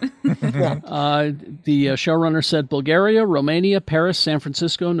 head out. The showrunner said Bulgaria, Romania, Paris, San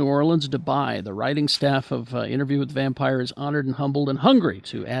Francisco, New Orleans, Dubai. The writing staff of Interview with the Vampire is honored and humbled and hungry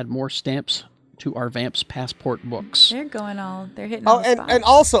to add more stamps to our Vamps passport books. They're hitting all the spots. And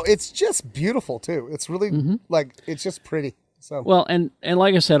also, it's just beautiful, too. It's really, it's just pretty. So. Well, and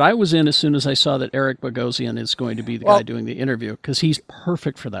like I said, I was in as soon as I saw that Eric Bogosian is going to be the guy doing the interview because he's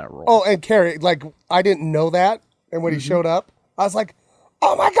perfect for that role. Oh, and Carrie, I didn't know that, and when he showed up, I was like,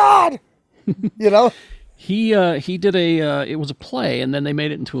 "Oh my god!" He did it was a play, and then they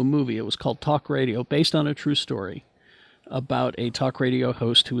made it into a movie. It was called Talk Radio, based on a true story about a talk radio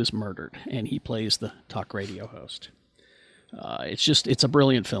host who is murdered, and he plays the talk radio host. It's a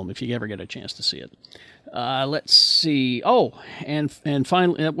brilliant film if you ever get a chance to see it. Let's see. Oh, and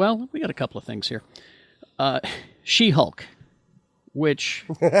finally, well, we got a couple of things here. She-Hulk, which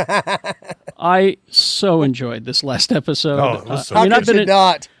I so enjoyed this last episode. Oh, it was so How could you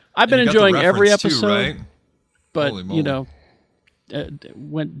not? I've been You got the enjoying every reference too, episode, right? but Holy moly. you know,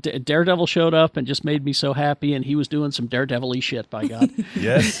 when Daredevil showed up and just made me so happy, and he was doing some Daredevil-y shit, by God.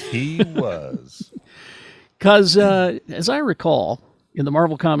 Yes, he was. Because as I recall, in the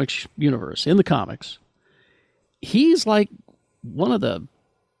Marvel Comics universe, in the comics, he's like one of the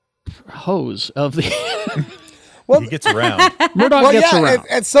hoes of the He gets around. Murdoch Well, gets yeah, around,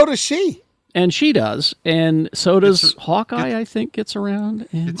 and so does she. and she does, and so does Hawkeye. I think gets around.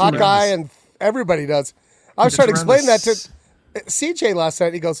 And, Hawkeye and everybody does. I was trying to around explain that this- to CJ last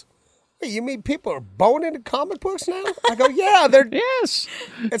night. He goes, "Hey, you mean people are boning in comic books now?" I go, "Yeah, they're. yes,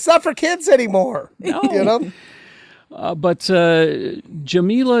 It's not for kids anymore." No. You know. but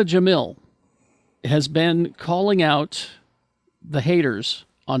Jamila Jamil has been calling out the haters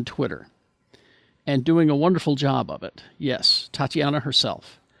on Twitter and doing a wonderful job of it. Yes, Tatiana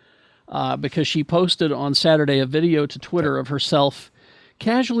herself. Because she posted on Saturday a video to Twitter of herself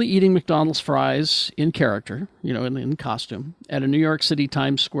casually eating McDonald's fries in character, you know, in costume, at a New York City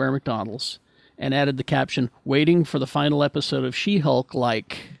Times Square McDonald's, and added the caption, "Waiting for the final episode of She-Hulk,"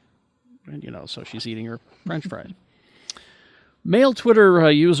 and, you know, so she's eating her French fries. Male Twitter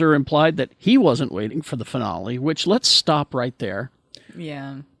user implied that he wasn't waiting for the finale, which, let's stop right there.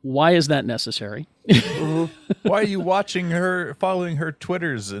 Yeah. Why is that necessary? Why are you following her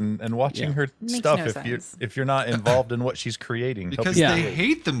Twitters and watching her Makes stuff no sense. if you're not involved in what she's creating? Because Yeah. they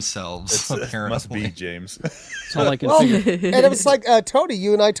hate themselves, It apparently. must be, James. That's all I can Well, figure. and it was like Tony,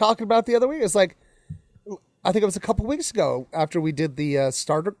 you and I talking about the other week. It's like, I think it was a couple weeks ago after we did the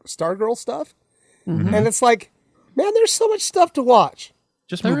Stargirl stuff, and it's like, man, there's so much stuff to watch.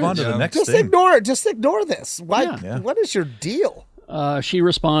 Just There move on is. to the Yeah. next Just thing. ignore it. Just ignore this. Why? Yeah. What is your deal? She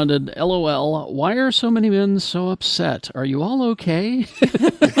responded, "LOL, why are so many men so upset? Are you all okay?"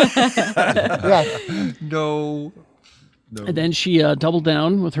 Yeah. No. And then she doubled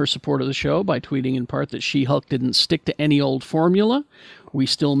down with her support of the show by tweeting in part that She-Hulk didn't stick to any old formula. We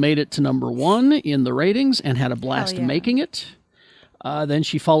still made it to #1 in the ratings and had a blast yeah. making it. Then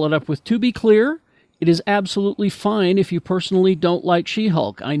she followed up with, "To be clear, it is absolutely fine if you personally don't like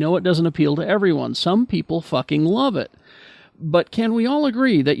She-Hulk. I know it doesn't appeal to everyone. Some people fucking love it. But can we all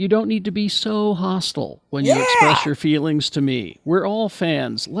agree that you don't need to be so hostile when you express your feelings to me? We're all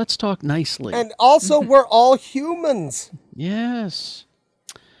fans. Let's talk nicely." And also, we're all humans. Yes.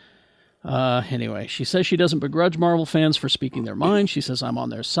 Anyway, she says she doesn't begrudge Marvel fans for speaking their mind. She says, "I'm on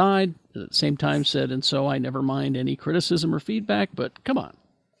their side." At the same time said, "And so I never mind any criticism or feedback," but come on.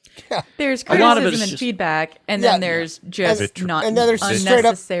 There's A lot of it criticism is and just- feedback, and Yeah. then there's just not and then there's just straight up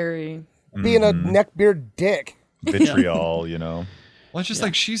unnecessary. Being a neckbeard dick. Vitriol, you know. Well, it's just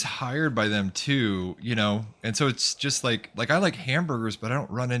like she's hired by them too, you know, and so it's just like I like hamburgers, but I don't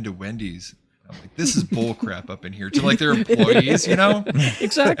run into Wendy's. I'm like, this is bull crap up in here to like their employees, you know,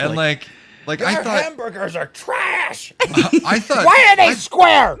 Exactly. and like I thought hamburgers are trash. I thought Why are they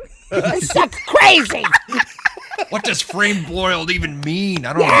square? They suck crazy. what does frame broiled even mean?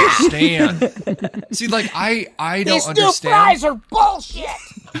 I don't understand. See, like I don't These new understand. fries are bullshit.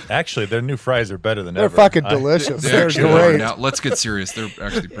 Actually, their new fries are better than They're ever. fucking delicious. They They're actually are. great. Now let's get serious. They're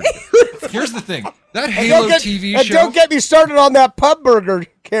actually pretty good. Here's the thing: that Halo TV and show. don't get me started on that pub burger,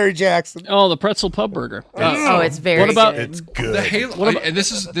 Kerry Jackson. Oh, the pretzel pub burger. Oh, it's very What about- good. It's good. The Halo, and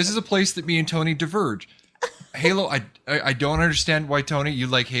this is a place that me and Tony diverge. Halo, I don't understand why, Tony, you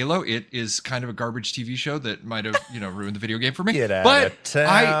like Halo. It is kind of a garbage TV show that might have ruined the video game for me. Get out but of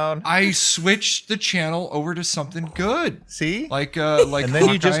town. I switched the channel over to something good. See? like and then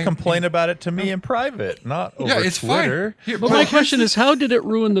you just Hawkeye. complain about it to me in private, not over Yeah, it's Twitter. fine. Here, But but my question is, how did it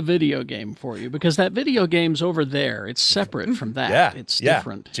ruin the video game for you? Because that video game's over there. It's separate from that. Yeah, It's yeah.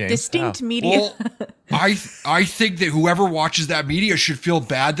 different. James, Distinct media. Well, I think that whoever watches that media should feel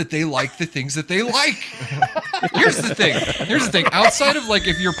bad that they like the things that they like. Here's the thing. Outside of like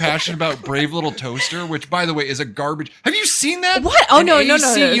if you're passionate about Brave Little Toaster, which by the way is a garbage. Have you seen that? What? Oh, An no, no,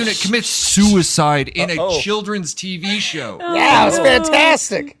 AC no. unit commits suicide in Uh-oh. a children's TV show. Yeah, it's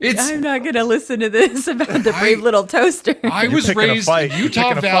fantastic. It's I'm not going to listen to this about the brave little toaster. I You're was picking a raised fight. in You're Utah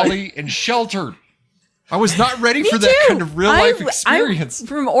picking a Valley and sheltered. I was not ready Me for too. that kind of real life I'm experience.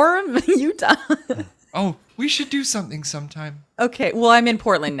 from Orem, Utah. Oh, we should do something sometime. Okay, well, I'm in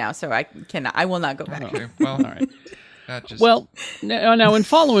Portland now, so I will not go back. Okay, well, All right. that just Well, now in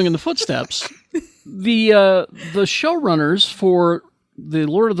following in the footsteps, the showrunners for the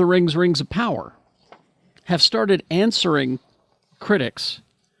Lord of the Rings: Rings of Power have started answering critics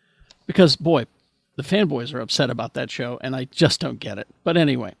because, boy, the fanboys are upset about that show, and I just don't get it. But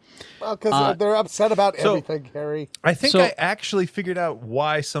anyway. Well, because they're upset about everything, Harry. I think I actually figured out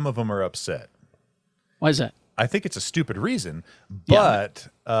why some of them are upset. Why is that? I think it's a stupid reason, but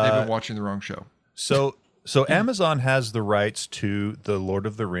they've been watching the wrong show. So Amazon has the rights to the Lord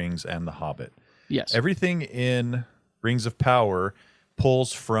of the Rings and the Hobbit. Yes. Everything in Rings of Power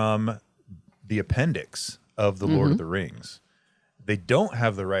pulls from the appendix of the Lord of the Rings. They don't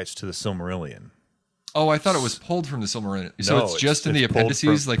have the rights to the Silmarillion. Oh, I thought it was pulled from the Silmarillion. So No, it's just in the pulled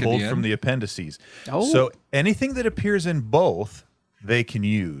appendices, like at pulled the end? from the appendices. Oh. So anything that appears in both, they can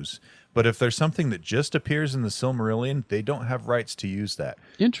use. But if there's something that just appears in the Silmarillion, they don't have rights to use that.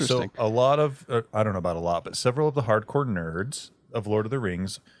 Interesting. So a lot of, I don't know about a lot, but several of the hardcore nerds of Lord of the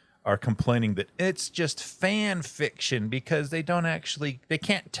Rings are complaining that it's just fan fiction because they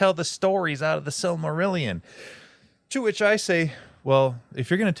can't tell the stories out of the Silmarillion. To which I say, well,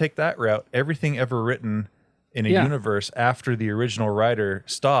 if you're going to take that route, everything ever written in a universe after the original writer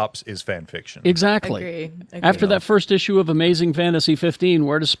stops is fan fiction. Exactly. Agree. After that first issue of Amazing Fantasy 15,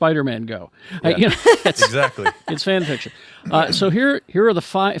 where does Spider-Man go? Exactly. It's fan fiction. So here are the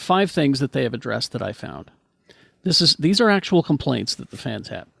five things that they have addressed that I found. These are actual complaints that the fans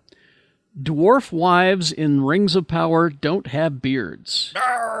have. Dwarf wives in Rings of Power don't have beards.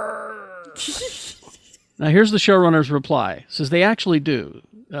 Now here's the showrunner's reply. It says they actually do.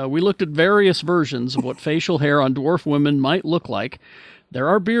 We looked at various versions of what facial hair on dwarf women might look like. There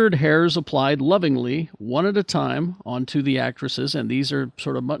are beard hairs applied lovingly, one at a time, onto the actresses, and these are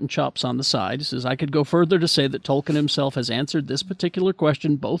sort of mutton chops on the side. He says, I could go further to say that Tolkien himself has answered this particular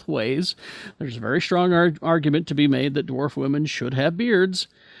question both ways. There's a very strong argument to be made that dwarf women should have beards.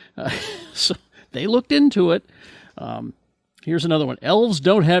 So they looked into it. Here's another one. Elves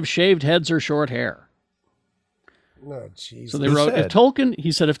don't have shaved heads or short hair. Oh, jeez. So they wrote, if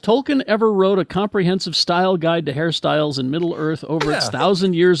Tolkien ever wrote a comprehensive style guide to hairstyles in Middle-earth over its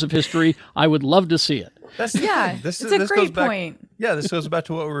 1,000 years of history, I would love to see it. It's a great point. Yeah, this goes back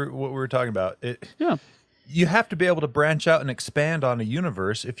to what we were talking about. You have to be able to branch out and expand on a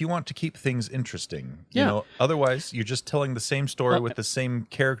universe if you want to keep things interesting. You know, otherwise you're just telling the same story with the same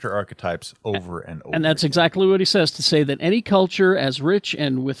character archetypes over and over. And that's exactly what he says, to say that any culture as rich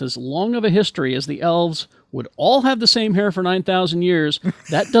and with as long of a history as the elves would all have the same hair for 9,000 years.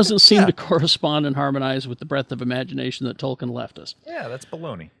 That doesn't seem to correspond and harmonize with the breadth of imagination that Tolkien left us. Yeah, that's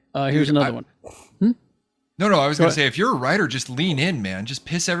baloney. Here's another one. No, I was going to say, if you're a writer, just lean in, man. Just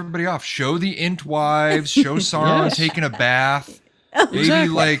piss everybody off. Show the Ent wives, show Sauron taking a bath. Maybe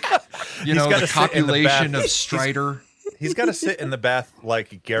the copulation of Strider. He's got to sit in the bath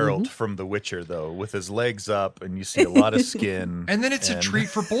like Geralt from The Witcher, though, with his legs up, and you see a lot of skin. And then it's a treat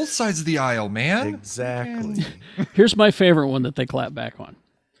for both sides of the aisle, man. Exactly. Here's my favorite one that they clap back on.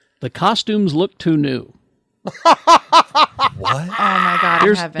 The costumes look too new. What? Oh my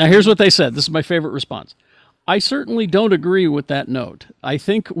God! Now here's what they said. This is my favorite response. I certainly don't agree with that note. I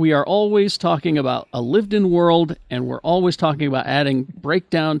think we are always talking about a lived-in world, and we're always talking about adding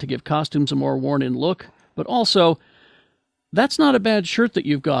breakdown to give costumes a more worn-in look. But also, that's not a bad shirt that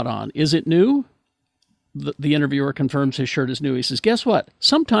you've got on. Is it new? The interviewer confirms his shirt is new. He says, guess what?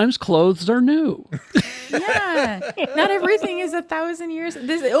 Sometimes clothes are new. Yeah. Not everything is 1,000 years.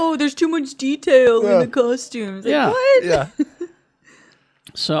 There's too much detail in the costumes. Like, what? Yeah.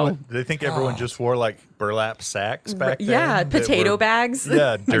 So they think everyone just wore like burlap sacks back then. Yeah, potato bags.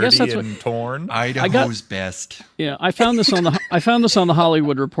 Yeah, dirty and torn. Idaho's best. Yeah, I found this on the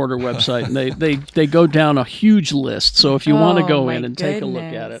Hollywood Reporter website, and they go down a huge list. So if you want to go in and take a look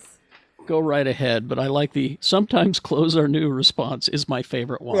at it, go right ahead. But I like the sometimes clothes are new response is my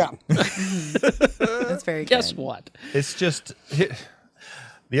favorite one. Yeah. That's very good. Guess what? It's just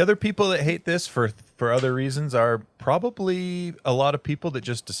the other people that hate this for other reasons are probably a lot of people that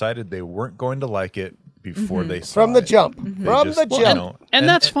just decided they weren't going to like it before they saw From the it. jump. They From just, the jump. you know, And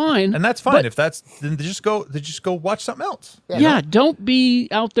that's fine. And that's fine. But- If that's then they just go watch something else. Yeah, don't be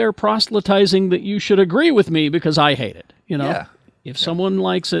out there proselytizing that you should agree with me because I hate it. You know, Yeah. if someone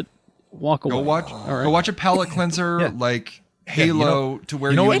likes it, walk away. Go watch a palate cleanser like Halo to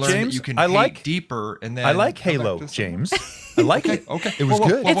where you what, learn James? that you can I hate like deeper. And then I like come back Halo, to this. James. I like it. Okay. It was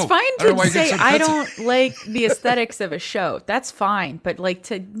good. It's fine I don't know why to you get say so I defensive. don't like the aesthetics of a show. That's fine. But like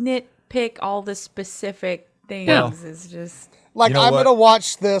to nitpick all the specific things is just Like, You know I'm what? going to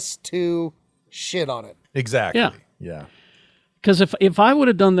watch this to shit on it. Exactly. Yeah. Yeah. Because if I would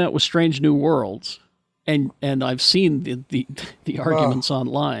have done that with Strange New Worlds, and I've seen the arguments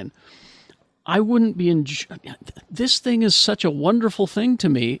online, I wouldn't be this thing is such a wonderful thing to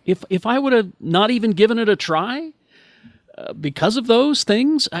me. If I would have not even given it a try because of those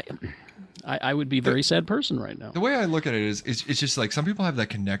things, I would be a very sad person right now. The way I look at it is it's just like some people have that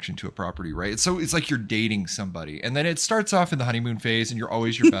connection to a property, right? So it's like you're dating somebody, and then it starts off in the honeymoon phase, and you're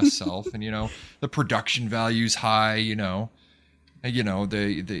always your best self, and the production value's high,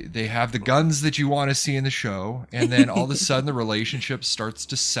 they have the guns that you want to see in the show, and then all of a sudden the relationship starts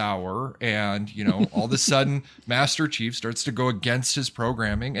to sour, and all of a sudden Master Chief starts to go against his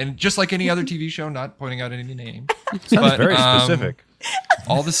programming, and just like any other TV show, not pointing out any name, Sounds very specific.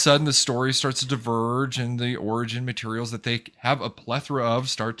 All of a sudden the story starts to diverge, and the origin materials that they have a plethora of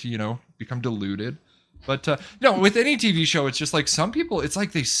start to become diluted. But with any TV show, it's just like some people, it's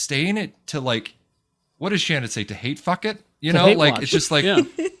like they stay in it to like, what does Shannon say, to hate fuck it? Like watch. It's just like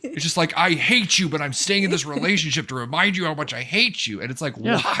it's just like, I hate you, but I'm staying in this relationship to remind you how much I hate you. And it's like,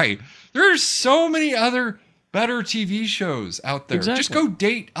 why? There's so many other better TV shows out there. Exactly. Just go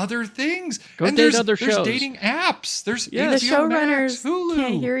date other things. Date other shows. There's dating apps. There's The HBO showrunners Max, Hulu.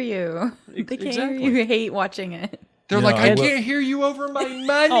 can't hear you. They can't Exactly. hear you. Hate watching it. They're like, I can't hear you over my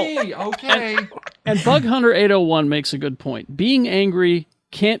money. Okay. And Bug Hunter 801 makes a good point. Being angry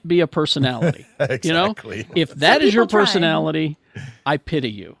can't be a personality. Exactly. If that is your people try. personality, I pity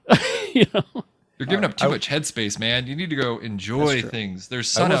you. You're giving up too much headspace, man. You need to go enjoy things. There's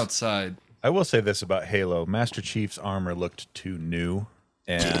sun outside. I will say this about Halo: Master Chief's armor looked too new,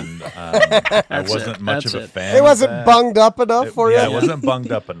 and I wasn't much of a fan. It wasn't bunged up enough for you? Yeah, it wasn't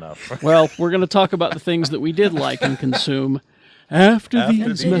bunged up enough. Well, we're going to talk about the things that we did like and consume after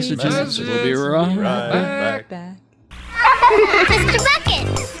these messages. We'll be right Back. Mr.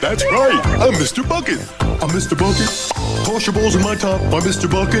 Bucket! That's right, I'm Mr. Bucket. I'm Mr. Bucket. Toss your balls in my top, I'm Mr.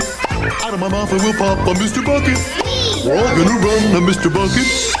 Bucket. Out of my mouth I will pop, I'm Mr. Bucket. We're all gonna run, I'm Mr. Bucket.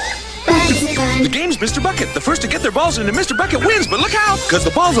 The game's Mr. Bucket. The first to get their balls into Mr. Bucket wins, but look out, because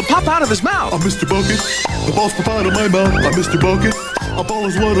the balls will pop out of his mouth. I'm Mr. Bucket. The balls pop out of my mouth, I'm Mr. Bucket. A ball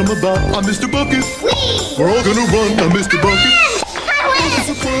is what I'm about, I'm Mr. Bucket. We're all gonna run, I'm Mr. Bucket.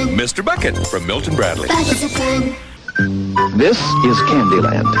 Mr. Bucket from Milton Bradley. This is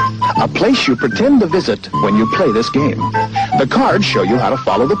Candyland, a place you pretend to visit when you play this game. The cards show you how to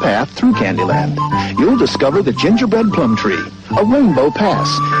follow the path through Candyland. You'll discover the gingerbread plum tree, a rainbow pass,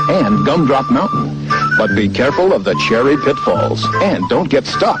 and Gumdrop Mountain. But be careful of the cherry pitfalls, and don't get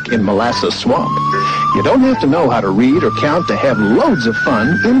stuck in Molasses Swamp. You don't have to know how to read or count to have loads of fun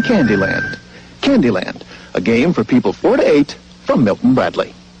in Candyland. Candyland, a game for people 4 to 8 from Milton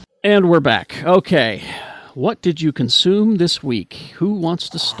Bradley. And we're back. Okay. What did you consume this week? Who wants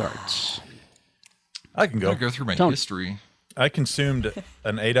to start? I can I'll go. go through my Tony. history. I consumed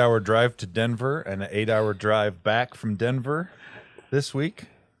an 8-hour drive to Denver and an 8-hour drive back from Denver this week.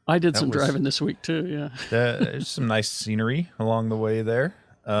 I did That some was- driving this week too, yeah. There's some nice scenery along the way there.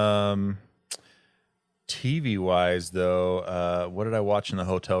 TV wise, though, what did I watch in the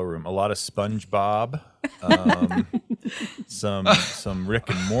hotel room? A lot of SpongeBob, some Rick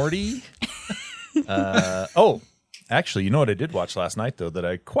and Morty. Actually, you know what I did watch last night though that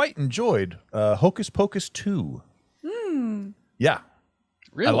I quite enjoyed? Hocus Pocus 2. Yeah,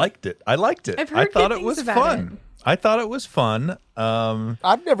 Really? I liked it. I've heard I thought good it was things about fun. I thought it was fun.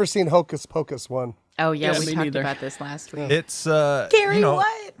 I've never seen Hocus Pocus 1. Oh yeah, Yeah, we me talked neither. about this last week. It's Gary, you know,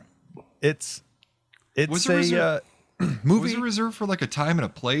 what? It's Was a it movie. Was it reserved for like a time and a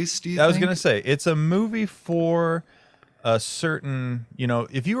place, do you I was think? going to say, it's a movie for a certain,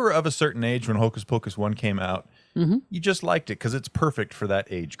 if you were of a certain age when Hocus Pocus 1 came out, you just liked it because it's perfect for that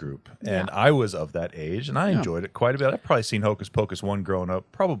age group. And I was of that age, and I enjoyed it quite a bit. I've probably seen Hocus Pocus 1 growing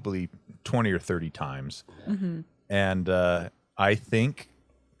up probably 20 or 30 times. And I think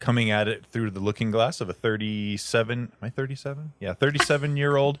coming at it through the looking glass of a 37, am I 37? Yeah,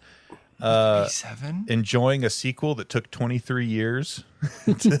 37-year-old. 37? Enjoying a sequel that took 23 years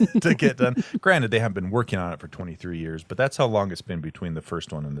to get done. Granted, they haven't been working on it for 23 years, but that's how long it's been between the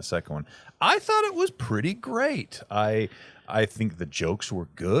first one and the second one. I thought it was pretty great. I think the jokes were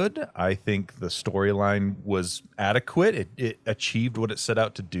good. I think the storyline was adequate. It achieved what it set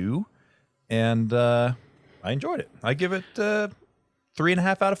out to do, and I enjoyed it. I give it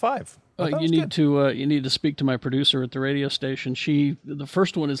 3.5 out of 5. I thought it was good. You need to speak to my producer at the radio station. The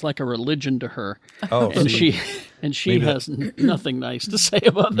first one is like a religion to her. Oh, and see. she has nothing nice to say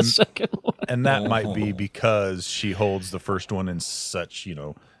about the second one. And that might be because she holds the first one in such,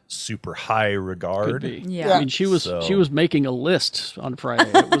 super high regard. Could be. Yeah. I mean, she was making a list on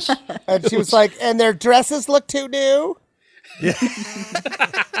Friday. It was And she was like, and their dresses look too new?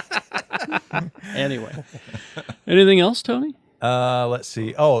 anyway. Anything else, Tony? Let's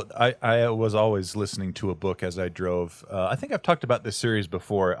see. Oh, I was always listening to a book as I drove. I think I've talked about this series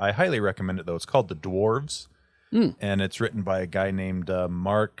before. I highly recommend it, though. It's called The Dwarves, and it's written by a guy named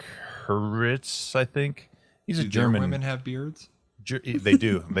Mark Hurwitz, I think. He's a German. Do women have beards? They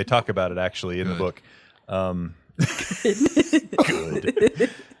do. They talk about it, actually, in the book. Good.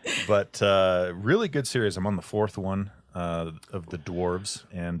 But really good series. I'm on the 4th one of The Dwarves,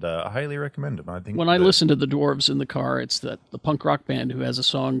 and I highly recommend them. I think when I listen to The Dwarves in the car, it's the punk rock band who has a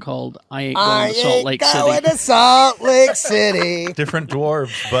song called "I Ain't Going to Salt Lake City." Going to Salt Lake City. Different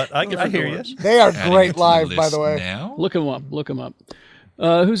dwarves, but I hear you. They are great live, by the way. Now? Look them up. Look them up.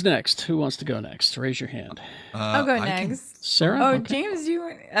 Who's next? Who wants to go next? Raise your hand. I'll go next. Sarah? Oh, Okay. James, you.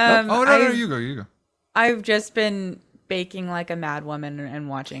 No, you go. I've just been baking like a mad woman and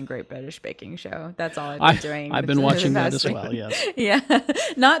watching Great British Baking Show. That's all I've been doing. I've been watching that as well, yes. Yeah.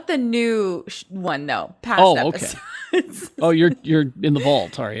 Not the new one, no. Past okay. episodes. Oh, you're in the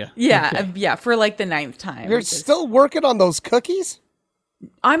vault, are you? Yeah, Okay. yeah, for like the 9th time. You're still working on those cookies?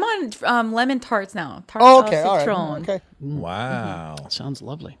 I'm on lemon tarts now. Tarte Okay, au all citron. right. Okay. Wow. Sounds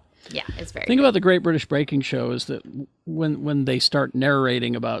lovely. Yeah, it's very thing good. about the Great British Baking Show is that when they start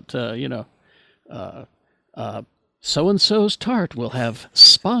narrating about so and so's tart will have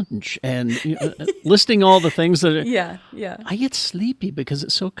sponge and listing all the things that Yeah. I get sleepy because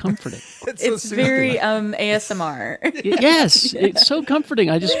it's so comforting. It's very ASMR. Yes, it's so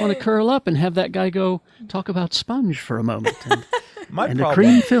comforting. I just want to curl up and have that guy go talk about sponge for a moment and a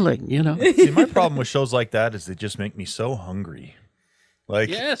cream filling, See, my problem with shows like that is they just make me so hungry. Like,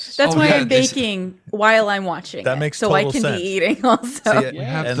 yes, that's why I'm baking while I'm watching. That makes so I total can sense. be eating also. See, We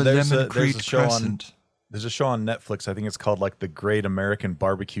have and the there's Lemon a Creek show Crescent. There's a show on Netflix. I think it's called like the Great American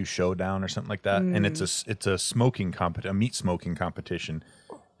Barbecue Showdown or something like that. And it's a smoking a meat smoking competition.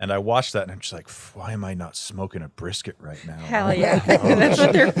 And I watched that and I'm just like, why am I not smoking a brisket right now? Hell yeah, that's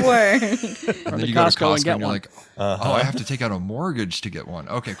what they're for. And then you go to Costco and you're like, oh, I have to take out a mortgage to get one.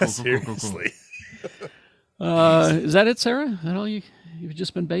 Okay, cool. Is that it, Sarah? Is that all you've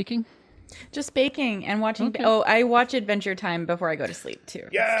just been baking? Just baking and watching. Okay. Oh, I watch Adventure Time before I go to sleep too.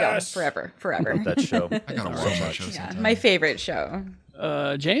 Yes! Still, forever. That show. I gotta watch that show Yeah, sometime. my favorite show.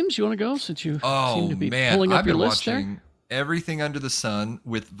 James, you want to go since you seem to be man, pulling up I've your been list watching everything under the sun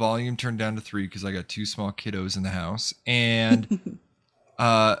with volume turned down to 3 because I got 2 small kiddos in the house. And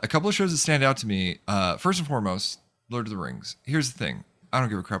a couple of shows that stand out to me. First and foremost, Lord of the Rings. Here's the thing. I don't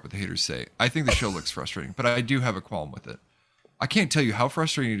give a crap what the haters say. I think the show looks frustrating, but I do have a qualm with it. I can't tell you how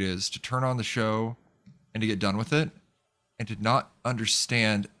frustrating it is to turn on the show and to get done with it and to not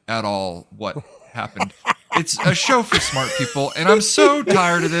understand at all what happened. It's a show for smart people, and I'm so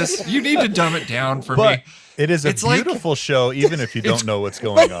tired of this. You need to dumb it down for me. It is a It's like- beautiful show, even if you don't know what's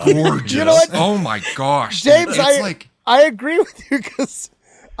going on. Gorgeous. You know what? Oh my gosh, James, dude. It's I agree with you because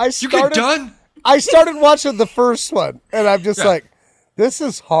you get done. I started watching the first one, and I'm just like, this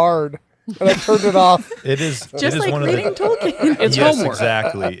is hard. And I turned it off. It is Just it is like one reading of the, Tolkien. It's yes, homework.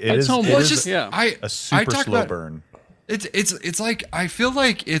 exactly. It's homework. It It's is just a I super talk slow about- burn. It's like I feel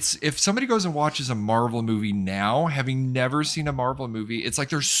like it's if somebody goes and watches a Marvel movie now, having never seen a Marvel movie, it's like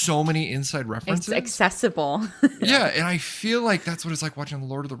there's so many inside It's references. accessible. Yeah, and I feel like that's what it's like watching The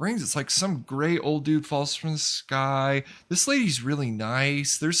Lord of the Rings. It's like some gray old dude falls from the sky. This lady's really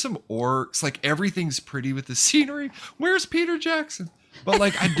nice. There's some orcs. Like everything's pretty with the scenery. Where's Peter Jackson? But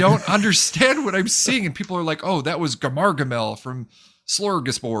like I don't understand what I'm seeing, and people are like, "Oh, that was Gamargamel from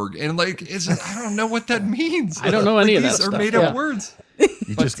Slurgisborg," and like I don't know what that means. I don't know any of that These are stuff. made Yeah. up words.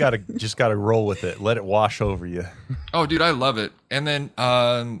 You just gotta roll with it. Let it wash over you. Oh, dude, I love it. And then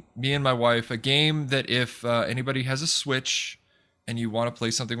me and my wife, a game that if anybody has a Switch and you want to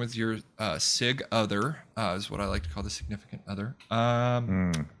play something with your sig other, is what I like to call the significant other.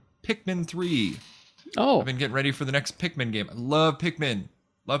 Pikmin 3. Oh, I've been getting ready for the next Pikmin game. I love Pikmin.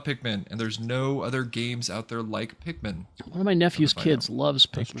 And there's no other games out there like Pikmin. one of my nephew's kids loves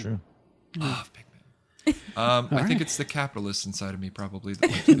Pikmin. Love Pikmin. I think it's the capitalist inside of me probably that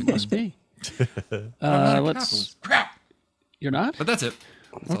likes Pikmin. Must be. I'm not a let's. capitalist. Crap. You're not? But that's it.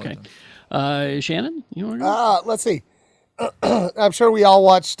 That's all Okay. I've done. Shannon, you want to go? Let's see. I'm sure we all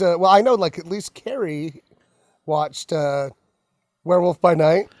watched. Well, I know, like at least Carrie watched Werewolf by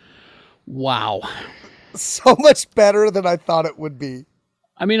Night. Wow. So much better than I thought it would be.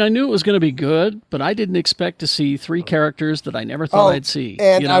 I mean, I knew it was going to be good, but I didn't expect to see 3 characters that I never thought I'd see.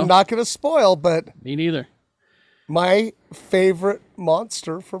 And you know? I'm not going to spoil, but Me neither. my favorite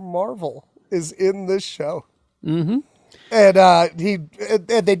monster from Marvel is in this show. Mm-hmm.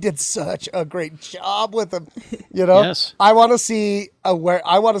 And they did such a great job with him. You know, Yes. I want to see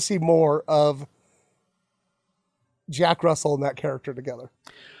more of Jack Russell and that character together.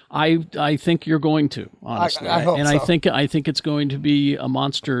 I think you're going to, honestly. I hope and so. I think it's going to be a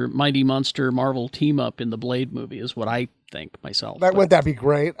Mighty Monster Marvel team up in the Blade movie is what I think myself. Wouldn't that be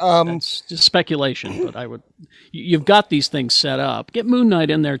great? It's just speculation, but I would. You've got these things set up. Get Moon Knight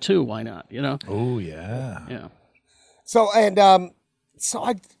in there too. Why not? You know. Oh yeah. Yeah. So the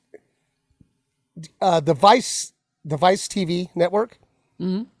Vice TV network,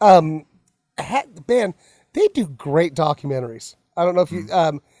 man, they do great documentaries. I don't know if you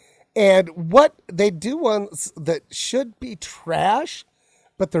and what they do ones that should be trash,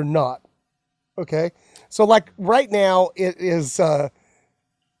 but they're not. Okay, so like right now it is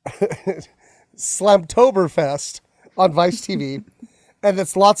Slamtoberfest on Vice TV, and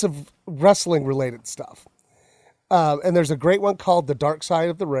it's lots of wrestling related stuff. And there's a great one called The Dark Side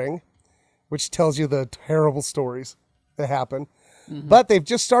of the Ring, which tells you the terrible stories that happen. Mm-hmm. But they've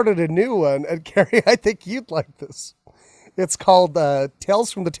just started a new one, and Carrie, I think you'd like this. It's called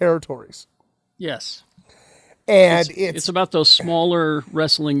Tales from the Territories. Yes. And it's about those smaller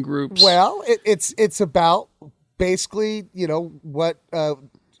wrestling groups. Well, it's about basically, what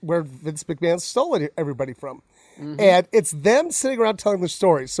where Vince McMahon stole everybody from. Mm-hmm. And it's them sitting around telling their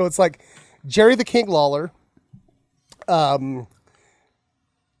stories. So it's like Jerry the King Lawler, Mouth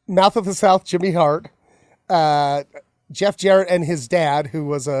of the South, Jimmy Hart, Jeff Jarrett and his dad, who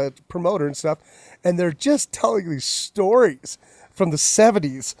was a promoter and stuff. And they're just telling these stories from the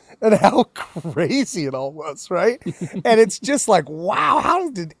 70s and how crazy it all was, right? And it's just like, wow,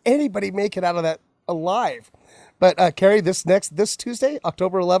 how did anybody make it out of that alive? But Carrie, this Tuesday,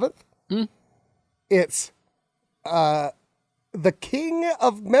 October 11th, it's the King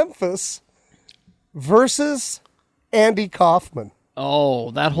of Memphis versus Andy Kaufman. Oh,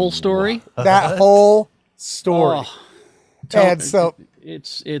 that whole story? That whole story. Oh, and so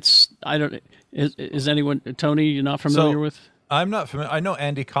it's I don't. Is anyone, Tony, you're not familiar with? I'm not familiar. I know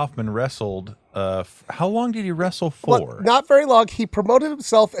Andy Kaufman wrestled. How long did he wrestle for? Well, not very long. He promoted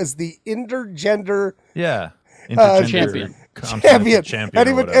himself as the intergender. Yeah. Champion. And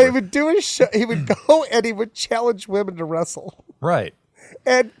he would do his show. He would go and he would challenge women to wrestle. Right.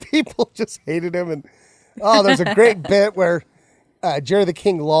 And people just hated him. And there's a great bit where Jerry the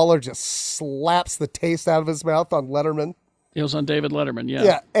King Lawler just slaps the taste out of his mouth on Letterman. It was on David Letterman, yeah.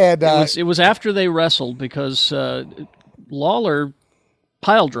 Yeah, and it was after they wrestled because Lawler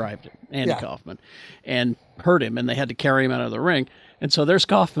pile drived Andy Kaufman and hurt him, and they had to carry him out of the ring. And so there's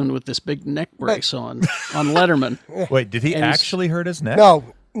Kaufman with this big neck brace on Letterman. Wait, did he actually hurt his neck?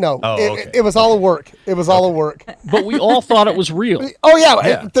 No. Oh, okay. It was all a work. It was all a work. But we all thought it was real. Oh, yeah.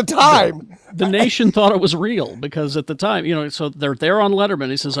 At the time. The nation thought it was real because at the time, so they're there on Letterman.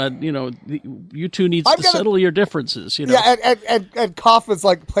 He says, you two need to settle your differences. Yeah, and Kaufman's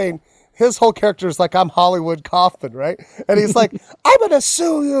like playing, his whole character is like, I'm Hollywood Kaufman, right? And he's like, I'm going to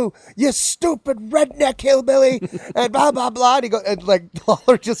sue you, you stupid redneck hillbilly, and blah, blah, blah. And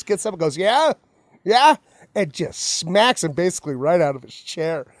Lawler just gets up and goes, yeah, and just smacks him basically right out of his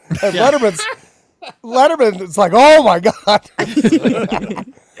chair. And Letterman is like, oh my God.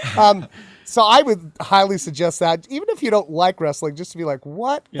 So I would highly suggest that, even if you don't like wrestling, just to be like,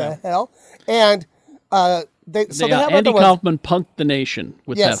 what the hell? And they have Andy Kaufman punked the nation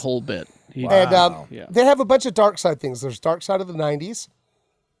with that whole bit. And they have a bunch of Dark Side things. There's Dark Side of the 90s.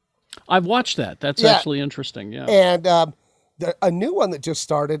 I've watched that. That's actually interesting. Yeah. And a new one that just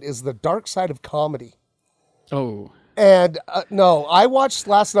started is the Dark Side of Comedy. Oh. And no, I watched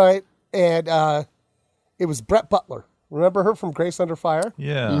last night, and it was Brett Butler. Remember her from Grace Under Fire?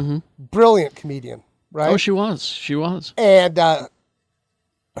 Yeah. Mm-hmm. Brilliant comedian, right? Oh, she was. And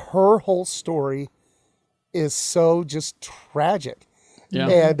her whole story is so just tragic. Yeah.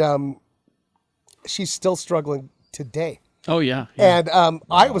 And she's still struggling today. Oh, yeah. And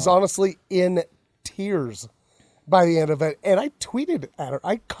I was honestly in tears by the end of it. And I tweeted at her.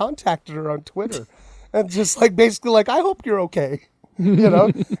 I contacted her on Twitter. And just basically I hope you're okay.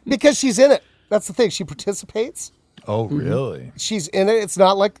 Because she's in it. That's the thing. She participates. Oh, really? She's in it. It's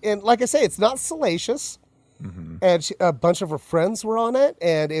not like I say, it's not salacious. Mm-hmm. And a bunch of her friends were on it.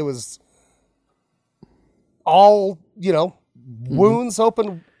 And it was all, wounds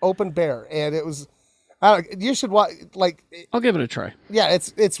open bare. And it was, you should watch, I'll give it a try. Yeah,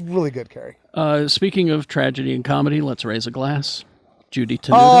 it's really good, Carrie. Speaking of tragedy and comedy, let's raise a glass. Judy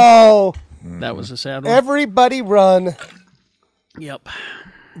Tenuta. Oh, that was a sad one. Everybody run. Yep.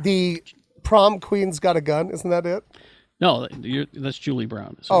 The prom queen's got a gun. Isn't that it? No, that's Julie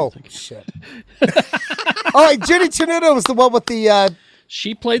Brown. Oh, shit. All right, Judy Tenuta was the one with the...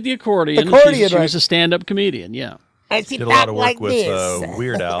 she played the accordion. She right? was a stand-up comedian, yeah. I see Did a lot of work like with this.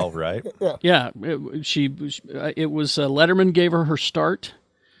 Weird Al, right? Yeah, it was Letterman gave her start,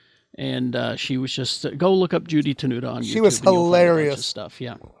 and she was just go look up Judy Tenuta on YouTube. She was and you'll find a bunch of hilarious. stuff.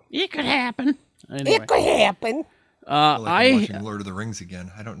 Yeah, it could happen. Anyway. It could happen. I feel like I'm watching Lord of the Rings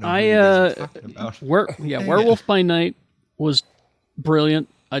again. I don't know. Who you guys are talking about. Werewolf by Night was brilliant.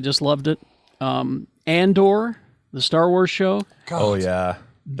 I just loved it. Andor, the Star Wars show. God. Oh yeah,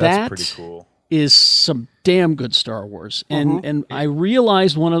 that's pretty cool. Is some damn good Star Wars, and I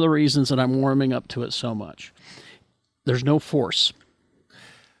realized one of the reasons that I'm warming up to it so much. There's no Force.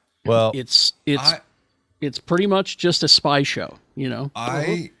 Well, it's pretty much just a spy show, you know. Let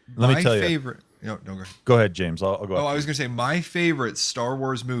me tell you. Favorite. No, go ahead. Go ahead, James. I'll go. Oh, I was gonna say my favorite Star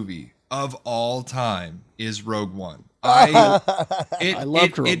Wars movie of all time is Rogue One. I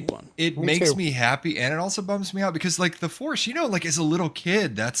loved Rogue One. It makes me happy, and it also bums me out because, like, the Force, you know, like as a little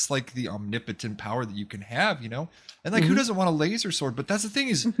kid, that's like the omnipotent power that you can have, you know. And like, who doesn't want a laser sword? But that's the thing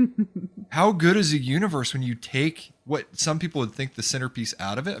is, how good is a universe when you take what some people would think the centerpiece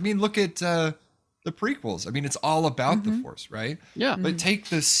out of it? I mean, look at the prequels. I mean, it's all about the Force, right? Yeah. But take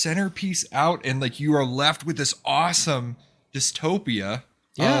the centerpiece out, and like you are left with this awesome dystopia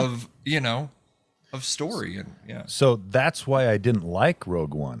of, you know, of story. And yeah. So that's why I didn't like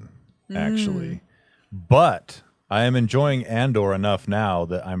Rogue One, actually. But I am enjoying Andor enough now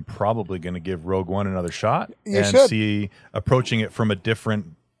that I'm probably going to give Rogue One another shot see approaching it from a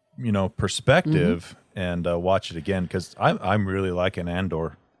different, you know, perspective and watch it again because I'm really liking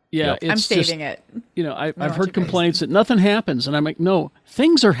Andor. Yeah, I'm saving it. You know, I've heard complaints that nothing happens, and I'm like, no,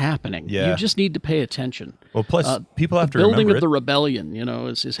 things are happening. Yeah. You just need to pay attention. Well, plus people have to remember the building remember of the rebellion, you know,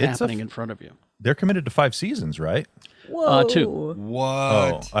 is happening in front of you. They're committed to 5 seasons, right? 2. What?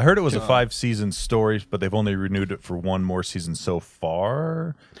 Oh, I heard it was a 5-season story, but they've only renewed it for 1 more season so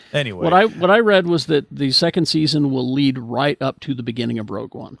far. Anyway, what I read was that the second season will lead right up to the beginning of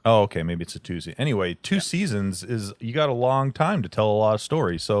Rogue One. Oh, okay, maybe it's a 2 season. Anyway, 2 seasons is you got a long time to tell a lot of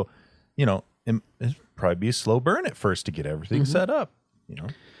stories. So, you know, it'd probably be a slow burn at first to get everything set up. You know,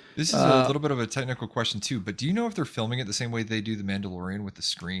 this is a little bit of a technical question too. But do you know if they're filming it the same way they do The Mandalorian with the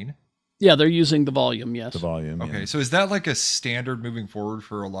screen? Yeah, they're using the volume, yes. The volume. Okay, yeah. so is that like a standard moving forward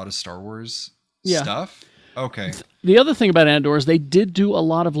for a lot of Star Wars stuff? Okay. The other thing about Andor is they did do a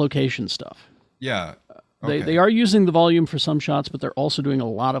lot of location stuff. Yeah. Okay. They are using the volume for some shots, but they're also doing a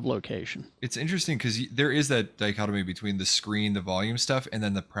lot of location. It's interesting because there is that dichotomy between the screen, the volume stuff, and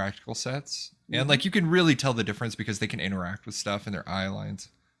then the practical sets. And like you can really tell the difference because they can interact with stuff in their eye lines.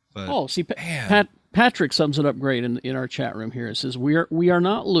 But, see, Patrick sums it up great in our chat room here. It says, we are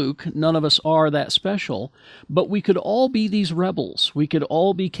not Luke. None of us are that special, but we could all be these rebels. We could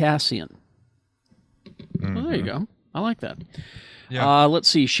all be Cassian. Well, there you go. I like that. Yeah. Let's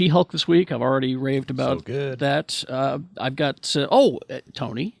see. She-Hulk this week. I've already raved about that. I've got,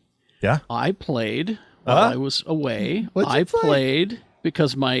 Tony. Yeah? I played while I was away. I played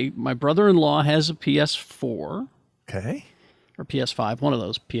because my brother-in-law has a PS4. Okay. Or PS5, one of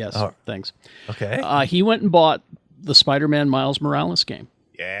those PS things. Okay. He went and bought the Spider-Man Miles Morales game.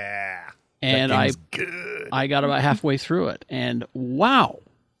 Yeah. And I got about halfway through it. And wow,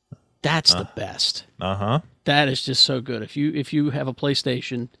 that's the best. Uh-huh. That is just so good. If you have a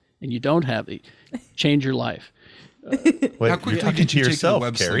PlayStation and you don't have it, change your life. Wait, how quickly did you yourself,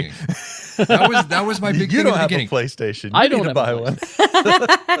 take the web Carrie? slinging? That was my big thing You don't in the have beginning. a PlayStation. I You don't need to have buy a one.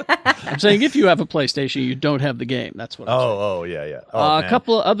 I'm saying if you have a PlayStation, you don't have the game. That's what I'm saying. Oh, yeah. Oh, a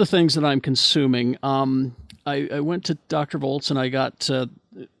couple of other things that I'm consuming. I went to Dr. Volt's and I got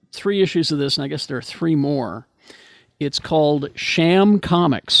 3 issues of this, and I guess there are 3 more. It's called Sham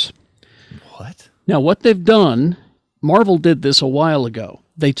Comics. What? Now, what they've done, Marvel did this a while ago.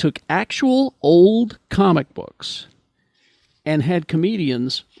 They took actual old comic books and had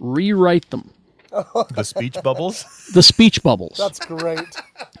comedians rewrite them. The speech bubbles? The speech bubbles. That's great.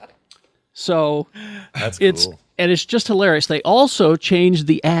 So that's cool. And it's just hilarious. They also changed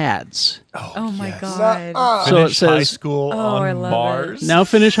the ads. Oh my God. So it Finish high says, school I on love Mars. now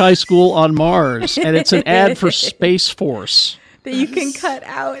finish high school on Mars. And it's an ad for Space Force. That you can cut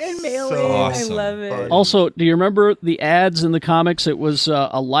out and mail So in. awesome. I love it. Also, do you remember the ads in the comics? It was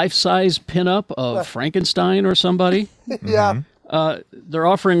a life-size pinup of Frankenstein or somebody. Yeah. They're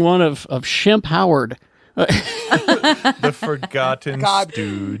offering one of Shemp Howard. The forgotten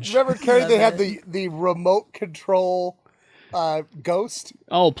stooge. Remember, Carrie, they had the remote control ghost?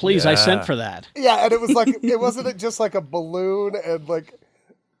 Oh, please, I Yeah. sent for that. Yeah, and it was like, it wasn't just like a balloon and like...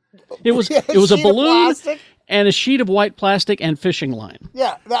 It was Yeah, it was a sheet of balloon plastic. and a sheet of white plastic and fishing line.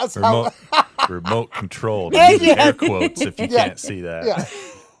 Yeah, that's Remote, how... remote controlled. Yeah, Using yeah. air quotes if you Yeah. can't see that.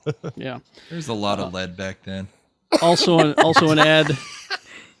 Yeah. Yeah. There's a lot of lead back then. Also an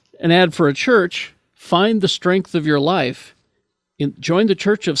ad for a church. Find the strength of your life. Join the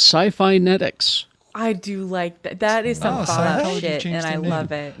Church of Sci-Fi Netics. I do like that. That is some Fallout shit, and I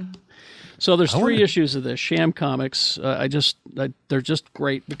love it. So there's 3 issues of this. Sham Comics. They're just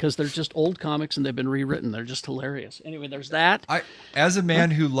great because they're just old comics and they've been rewritten. They're just hilarious. Anyway, there's that. As a man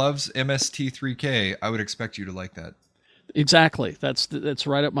who loves MST3K, I would expect you to like that. Exactly. That's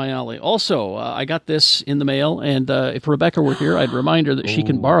right up my alley. Also, I got this in the mail, and if Rebecca were here, I'd remind her that she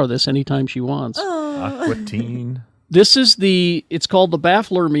can borrow this anytime she wants. Aquatine. This is it's called the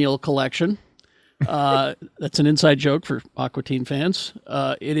Baffler Meal Collection. That's an inside joke for Aquatine fans.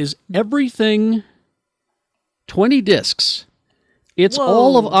 It is everything, 20 discs. It's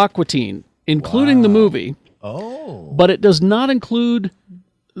all of Aquatine, including the movie. Oh. But it does not include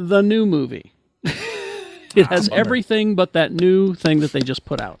the new movie. It has everything but that new thing that they just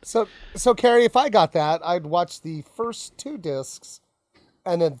put out. So Carrie, if I got that, I'd watch the first 2 discs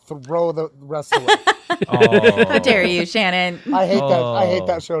and then throw the rest away. How dare you, Shannon? I hate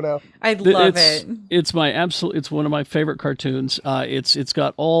that show now. I love it. It's it's one of my favorite cartoons. It's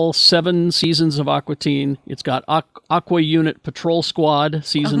got all 7 seasons of Aquatine. It's got Aqua Unit Patrol Squad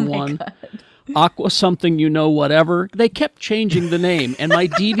season 1. God. Aqua something whatever. They kept changing the name, and my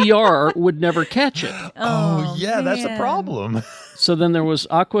DVR would never catch it. Oh yeah, man. That's a problem. So then there was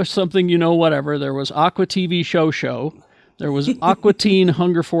Aqua something whatever. There was Aqua TV Show. There was Aquatine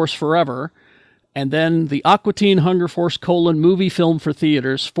Hunger Force Forever. And then the Aquatine Hunger Force : movie film for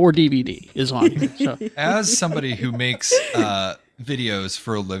theaters for DVD is on here. So. As somebody who makes videos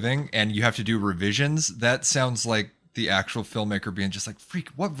for a living and you have to do revisions, that sounds like the actual filmmaker being just like, freak,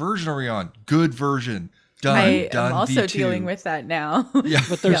 what version are we on? Good version. Done. I'm also V2. Dealing with that now. Yeah.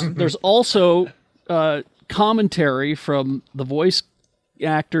 But there's also commentary from the voice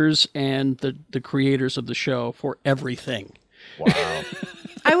actors and the creators of the show for everything. Wow.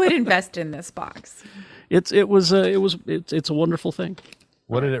 I would invest in this box. It's a wonderful thing.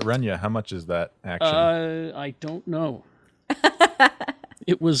 What did it run you? How much is that action? I don't know.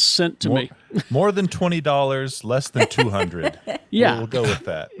 It was sent to me. More than $20, less than $200. Yeah, we'll go with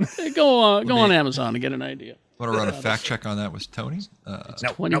that. Go on Amazon to get an idea. Want to run a fact check on that? Was Tony?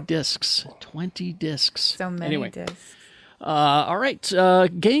 20 discs. 20 discs. So many discs. All right,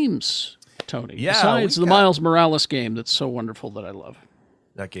 games, Tony. Yeah, besides the Miles Morales game that's so wonderful that I love.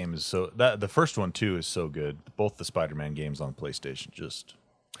 That game is the first one too is so good. Both the Spider-Man games on PlayStation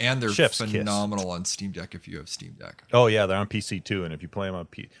and they're chef's phenomenal kiss. On Steam Deck if you have Steam Deck. Oh yeah, they're on PC too, and if you play them on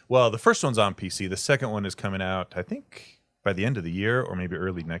the first one's on PC. The second one is coming out, I think, by the end of the year or maybe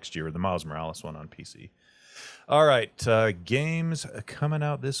early next year. The Miles Morales one on PC. All right, games coming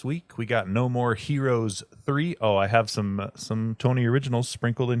out this week. We got No More Heroes 3. Oh, I have some Tony originals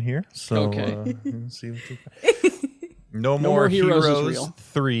sprinkled in here. So okay. Let's see No More Heroes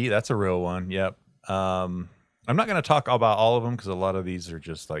 3. That's a real one. Yep. I'm not going to talk about all of them because a lot of these are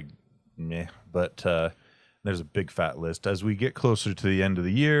just like meh. But there's a big fat list. As we get closer to the end of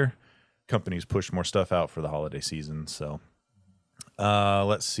the year, companies push more stuff out for the holiday season. So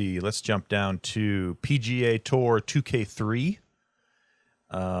let's see. Let's jump down to PGA Tour 2K3.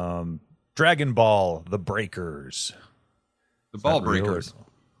 Dragon Ball: The Breakers. The Ball Breakers.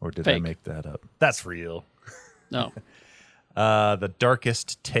 Or did Fake. I make that up? That's real. No. The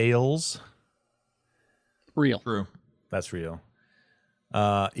Darkest Tales. Real. True. That's real.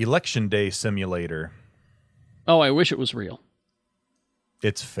 Election Day Simulator. Oh, I wish it was real.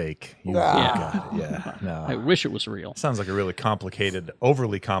 It's fake. You Yeah. got it. Yeah. No. I wish it was real. Sounds like a really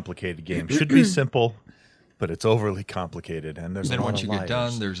overly complicated game. Should be simple, but it's overly complicated. And there's then a lot once of you get liars.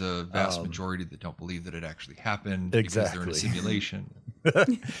 done, there's a vast majority that don't believe that it actually happened Exactly. because they're in a simulation.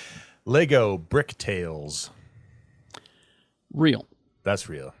 Lego Brick Tales. Real. That's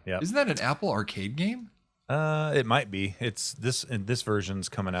real. Yeah. Isn't that an Apple arcade game? It might be. It's this, and this version's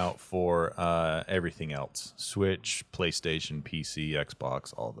coming out for everything else: Switch, PlayStation, PC,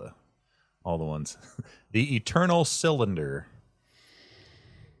 Xbox, all the ones. The Eternal Cylinder.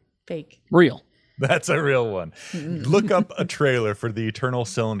 Fake. Real. That's a real one. Look up a trailer for The Eternal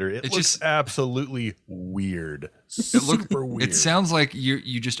Cylinder. It looks just absolutely weird. Super weird. It sounds like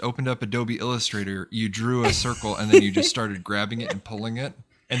you just opened up Adobe Illustrator, you drew a circle, and then you just started grabbing it and pulling it.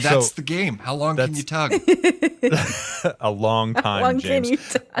 And that's the game. How long can you tug? A long time, How long James. can you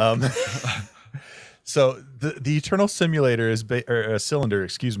tug? So the Eternal Simulator is cylinder,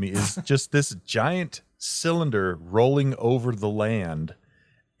 excuse me, is just this giant cylinder rolling over the land,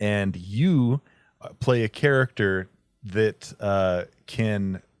 and you play a character that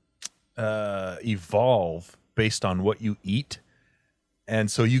can evolve based on what you eat, And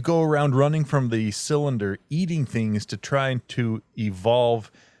so you go around running from the cylinder, eating things to try to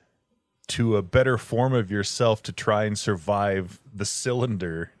evolve to a better form of yourself to try and survive the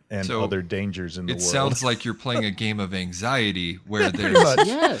cylinder and other dangers in the world. It sounds like you're playing a game of anxiety where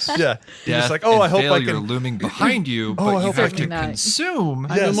there's yeah, death like, oh, I hope I failure can looming behind you, but you have to consume.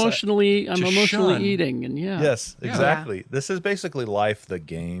 I'm emotionally eating, and Yes, exactly. Yeah. This is basically life, the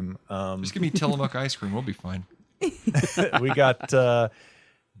game. Just give me Tillamook ice cream, we'll be fine. We got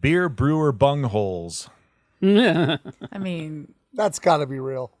beer brewer bungholes. I mean, that's got to be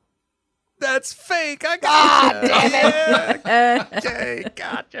real. That's fake. I got it. Okay,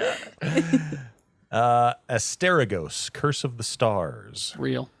 gotcha. Asterigos, Curse of the Stars.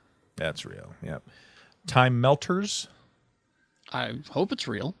 Real. That's real. Yep. Time Melters. I hope it's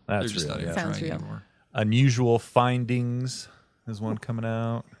real. That's just real. not Yeah. Sounds real. Anymore. Unusual Findings is one coming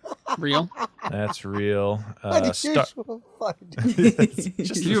out. Real. That's real. Unusual Findings.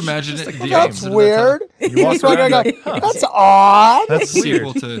 Can you imagine it? That's weird. You walk around like, huh. That's odd. That's weird.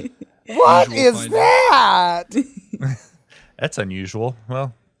 Sequel to What is that? That's unusual.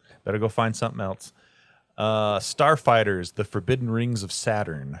 Well, better go find something else. Starfighters, The Forbidden Rings of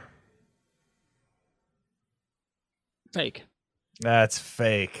Saturn. Fake. That's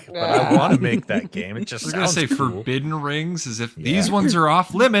fake. But I want to make that game. It just We're going to sounds say cool. Forbidden Rings as if these ones are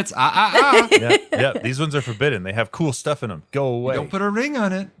off limits. Yeah, these ones are forbidden. They have cool stuff in them. Go away. Don't put a ring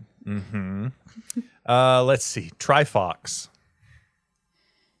on it. Mm-hmm. Let's see. Trifox.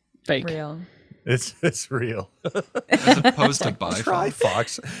 Fake. Real. It's real. As opposed to Bifox.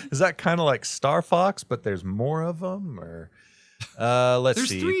 Trifox. Is that kind of like Star Fox, but there's more of them? Or let's There's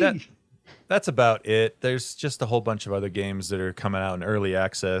see. 3. That's about it. There's just a whole bunch of other games that are coming out in early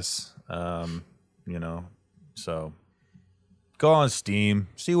access. So go on Steam,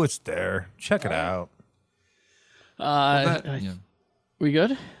 see what's there, check it out. We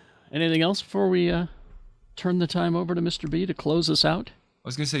good? Anything else before we turn the time over to Mr. B to close us out? I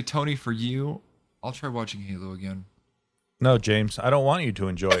was going to say, Tony, for you, I'll try watching Halo again. No, James, I don't want you to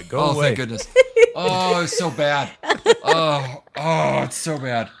enjoy it. Go away. Oh, thank goodness. Oh, it's so bad. Oh, it's so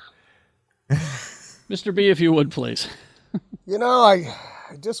bad. Mr. B, if you would, please. You know, I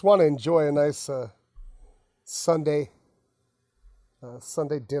just want to enjoy a nice Sunday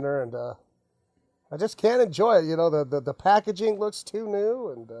dinner, and I just can't enjoy it. You know, the packaging looks too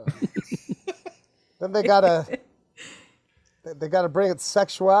new, and then they gotta bring its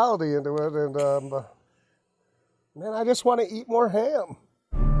sexuality into it, and man, I just want to eat more ham.